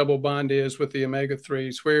the double bond is with the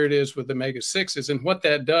omega-3s, where it is with omega-6s, and what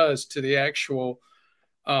that does to the actual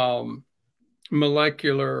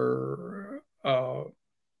molecular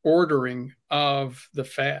ordering of the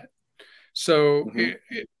fat. So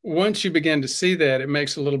once you begin to see that, it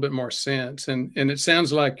makes a little bit more sense. And it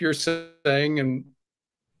sounds like you're saying, and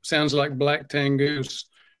sounds like Black Tangoose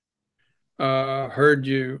heard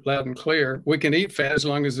you loud and clear, we can eat fat as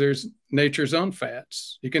long as there's nature's own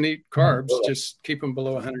fats. You can eat carbs, just keep them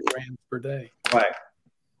below 100 grams per day. Right.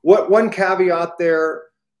 One caveat there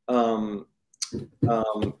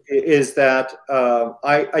is that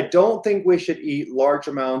I don't think we should eat large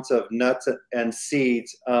amounts of nuts and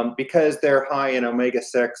seeds because they're high in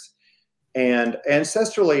omega-6. And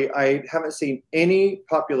ancestrally, I haven't seen any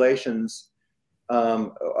populations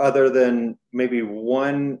other than maybe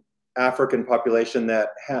one African population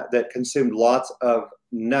that consumed lots of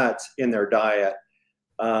nuts in their diet.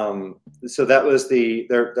 So that was the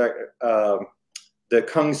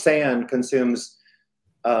Kung San consumes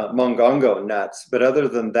mongongo nuts, but other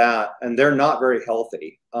than that, and they're not very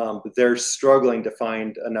healthy. They're struggling to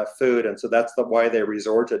find enough food, and so that's why they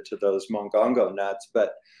resorted to those mongongo nuts.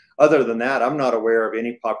 But other than that, I'm not aware of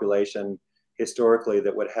any population historically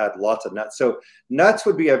that would have lots of nuts. So nuts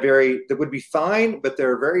would be that would be fine, but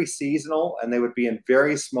they're very seasonal, and they would be in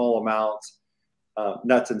very small amounts,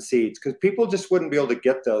 nuts and seeds, because people just wouldn't be able to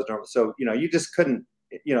get those. So you just couldn't.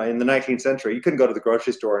 In the 19th century, you couldn't go to the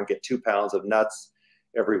grocery store and get 2 pounds of nuts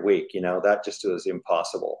every week. That just was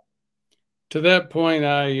impossible. To that point,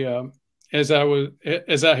 as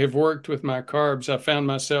I have worked with my carbs, I found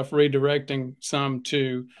myself redirecting some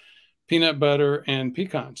to peanut butter and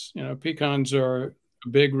pecans. Pecans are a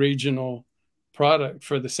big regional product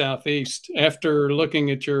for the Southeast. After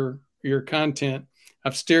looking at your content,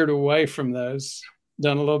 I've steered away from those,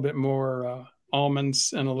 done a little bit more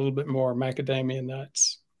almonds and a little bit more macadamia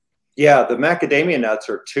nuts. Yeah, the macadamia nuts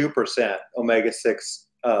are 2% omega-6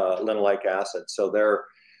 linoleic acid. So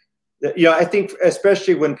I think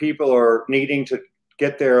especially when people are needing to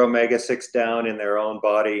get their omega-6 down in their own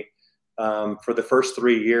body for the first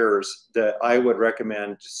 3 years, that I would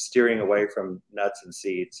recommend steering away from nuts and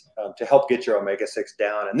seeds to help get your omega-6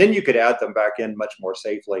 down. And then you could add them back in much more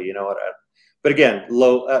safely, but again, at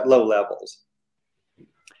low levels.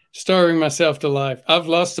 Starving myself to life. I've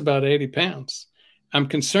lost about 80 pounds. I'm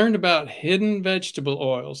concerned about hidden vegetable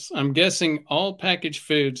oils. I'm guessing all packaged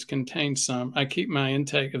foods contain some. I keep my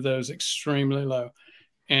intake of those extremely low.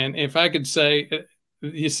 And if I could say,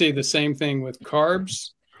 you see the same thing with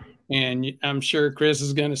carbs, and I'm sure Chris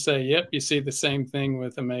is going to say, yep, you see the same thing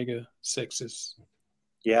with omega-6s.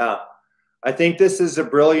 Yeah. I think this is a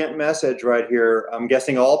brilliant message right here. I'm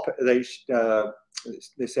guessing I'm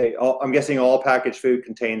guessing all packaged food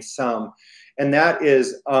contains some. And that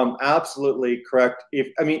is absolutely correct.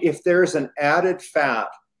 If there's an added fat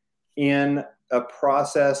in a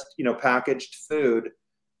processed, packaged food,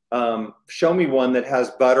 show me one that has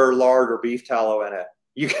butter, lard, or beef tallow in it.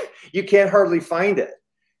 You can't hardly find it.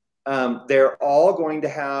 They're all going to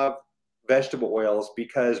have vegetable oils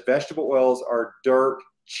because vegetable oils are dirt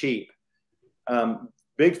cheap.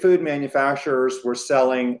 Big food manufacturers were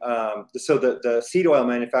selling, so the seed oil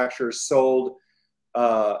manufacturers sold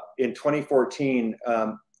in 2014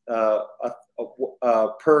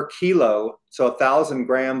 per kilo, so 1,000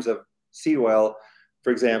 grams of seed oil,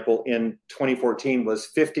 for example, in 2014 was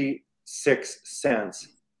 56 cents,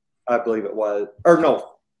 I believe it was. Or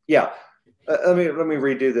no, yeah. Let me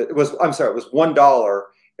redo that. It was $1.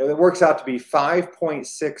 It works out to be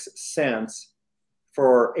 5.6 cents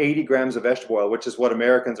for 80 grams of vegetable oil, which is what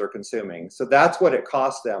Americans are consuming. So that's what it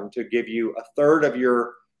costs them to give you a third of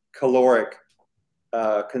your caloric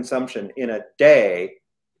consumption in a day.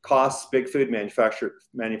 Costs big food manufacturers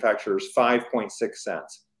 5.6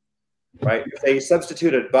 cents, right? If they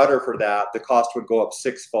substituted butter for that, the cost would go up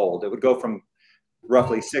 6-fold. It would go from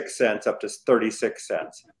roughly 6 cents up to 36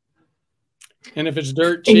 cents. And if it's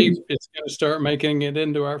dirt cheap, it's going to start making it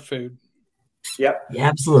into our food. Yep. Yeah,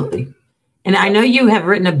 absolutely. And I know you have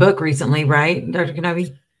written a book recently, right, Dr.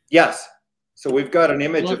 Knobbe? Yes. So we've got an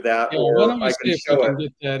image of that, Yeah, why or don't we I see can if we show can it.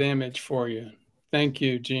 get that image for you? Thank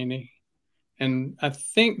you, Jeannie. And I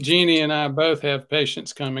think Jeannie and I both have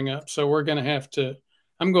patients coming up, so we're going to have to.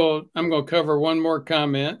 I'm going to cover one more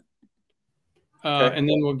comment, Okay. and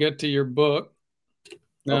then we'll get to your book.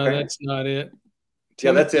 No, Okay. that's not it.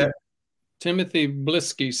 Yeah, that's it. Timothy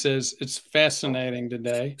Blisky says it's fascinating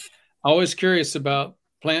today. Always curious about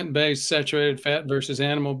plant-based saturated fat versus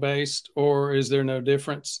animal-based, or is there no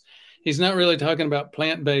difference? He's not really talking about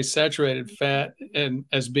plant-based saturated fat and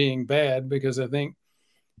as being bad, because I think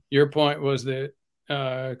your point was that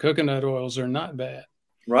coconut oils are not bad.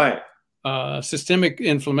 Right. Systemic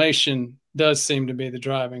inflammation does seem to be the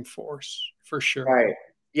driving force for sure. Right.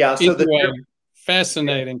 Yeah. So Either way,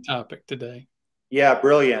 fascinating topic today. Yeah,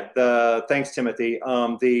 brilliant. Thanks, Timothy.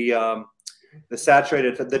 The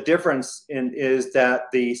saturated, the difference is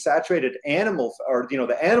that the saturated animal, or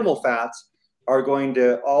the animal fats are going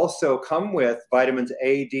to also come with vitamins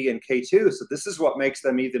A, D, and K2. So this is what makes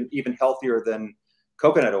them even healthier than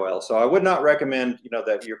coconut oil. So I would not recommend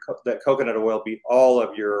that coconut oil be all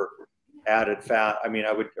of your added fat. I mean,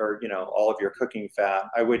 or all of your cooking fat.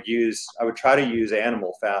 I would try to use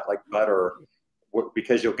animal fat like butter,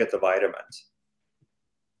 because you'll get the vitamins.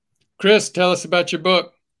 Chris, tell us about your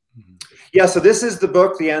book. Yeah, so this is the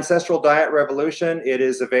book, The Ancestral Diet Revolution. It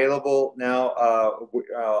is available now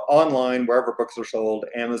online, wherever books are sold,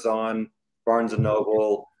 Amazon, Barnes &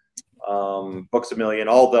 Noble, Books A Million,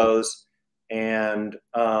 all those. And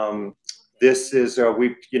this is,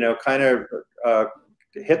 we've kind of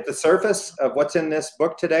hit the surface of what's in this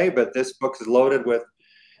book today, but this book is loaded with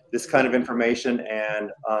this kind of information,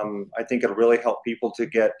 and I think it'll really help people to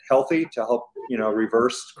get healthy, to help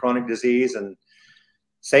reverse chronic disease and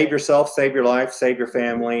save yourself, save your life, save your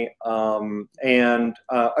family. Again,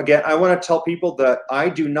 I want to tell people that I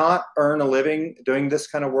do not earn a living doing this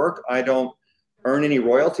kind of work. I don't earn any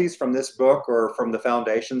royalties from this book or from the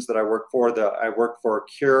foundations that I work for. I work for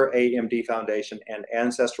Cure AMD Foundation and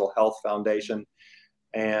Ancestral Health Foundation.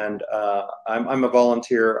 And I'm a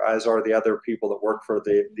volunteer, as are the other people that work for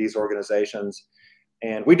these organizations.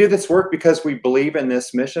 And we do this work because we believe in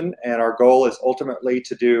this mission, and our goal is ultimately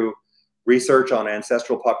to do research on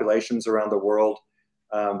ancestral populations around the world,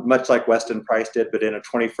 much like Weston Price did, but in a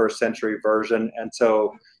 21st century version. And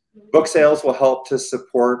so book sales will help to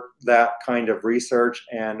support that kind of research.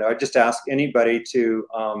 And I just ask anybody to,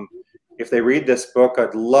 if they read this book,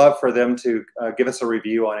 I'd love for them to give us a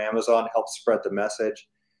review on Amazon, help spread the message.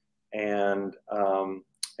 And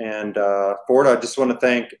Ford, I just want to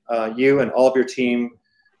thank you and all of your team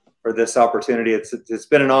for this opportunity. It's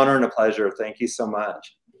been an honor and a pleasure. Thank you so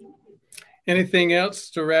much. Anything else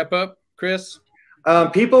to wrap up, Chris?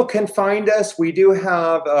 People can find us. We do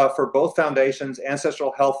have, for both foundations,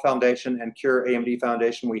 Ancestral Health Foundation and Cure AMD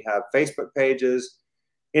Foundation, we have Facebook pages,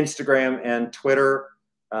 Instagram, and Twitter.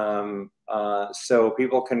 So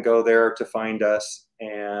people can go there to find us.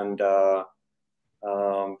 And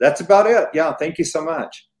that's about it. Yeah, thank you so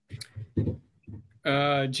much.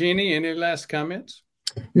 Jeannie, any last comments?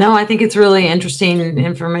 No, I think it's really interesting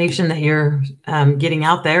information that you're getting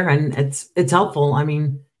out there, and it's helpful. I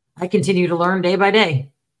mean, I continue to learn day by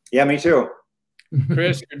day. Yeah, me too.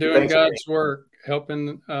 Chris, you're doing God's work,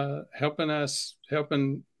 helping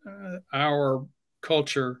our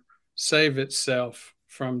culture save itself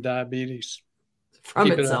from diabetes.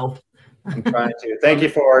 From itself. I'm trying to. Thank you,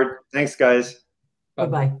 Ford. Thanks, guys.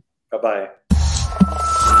 Bye-bye. Bye-bye.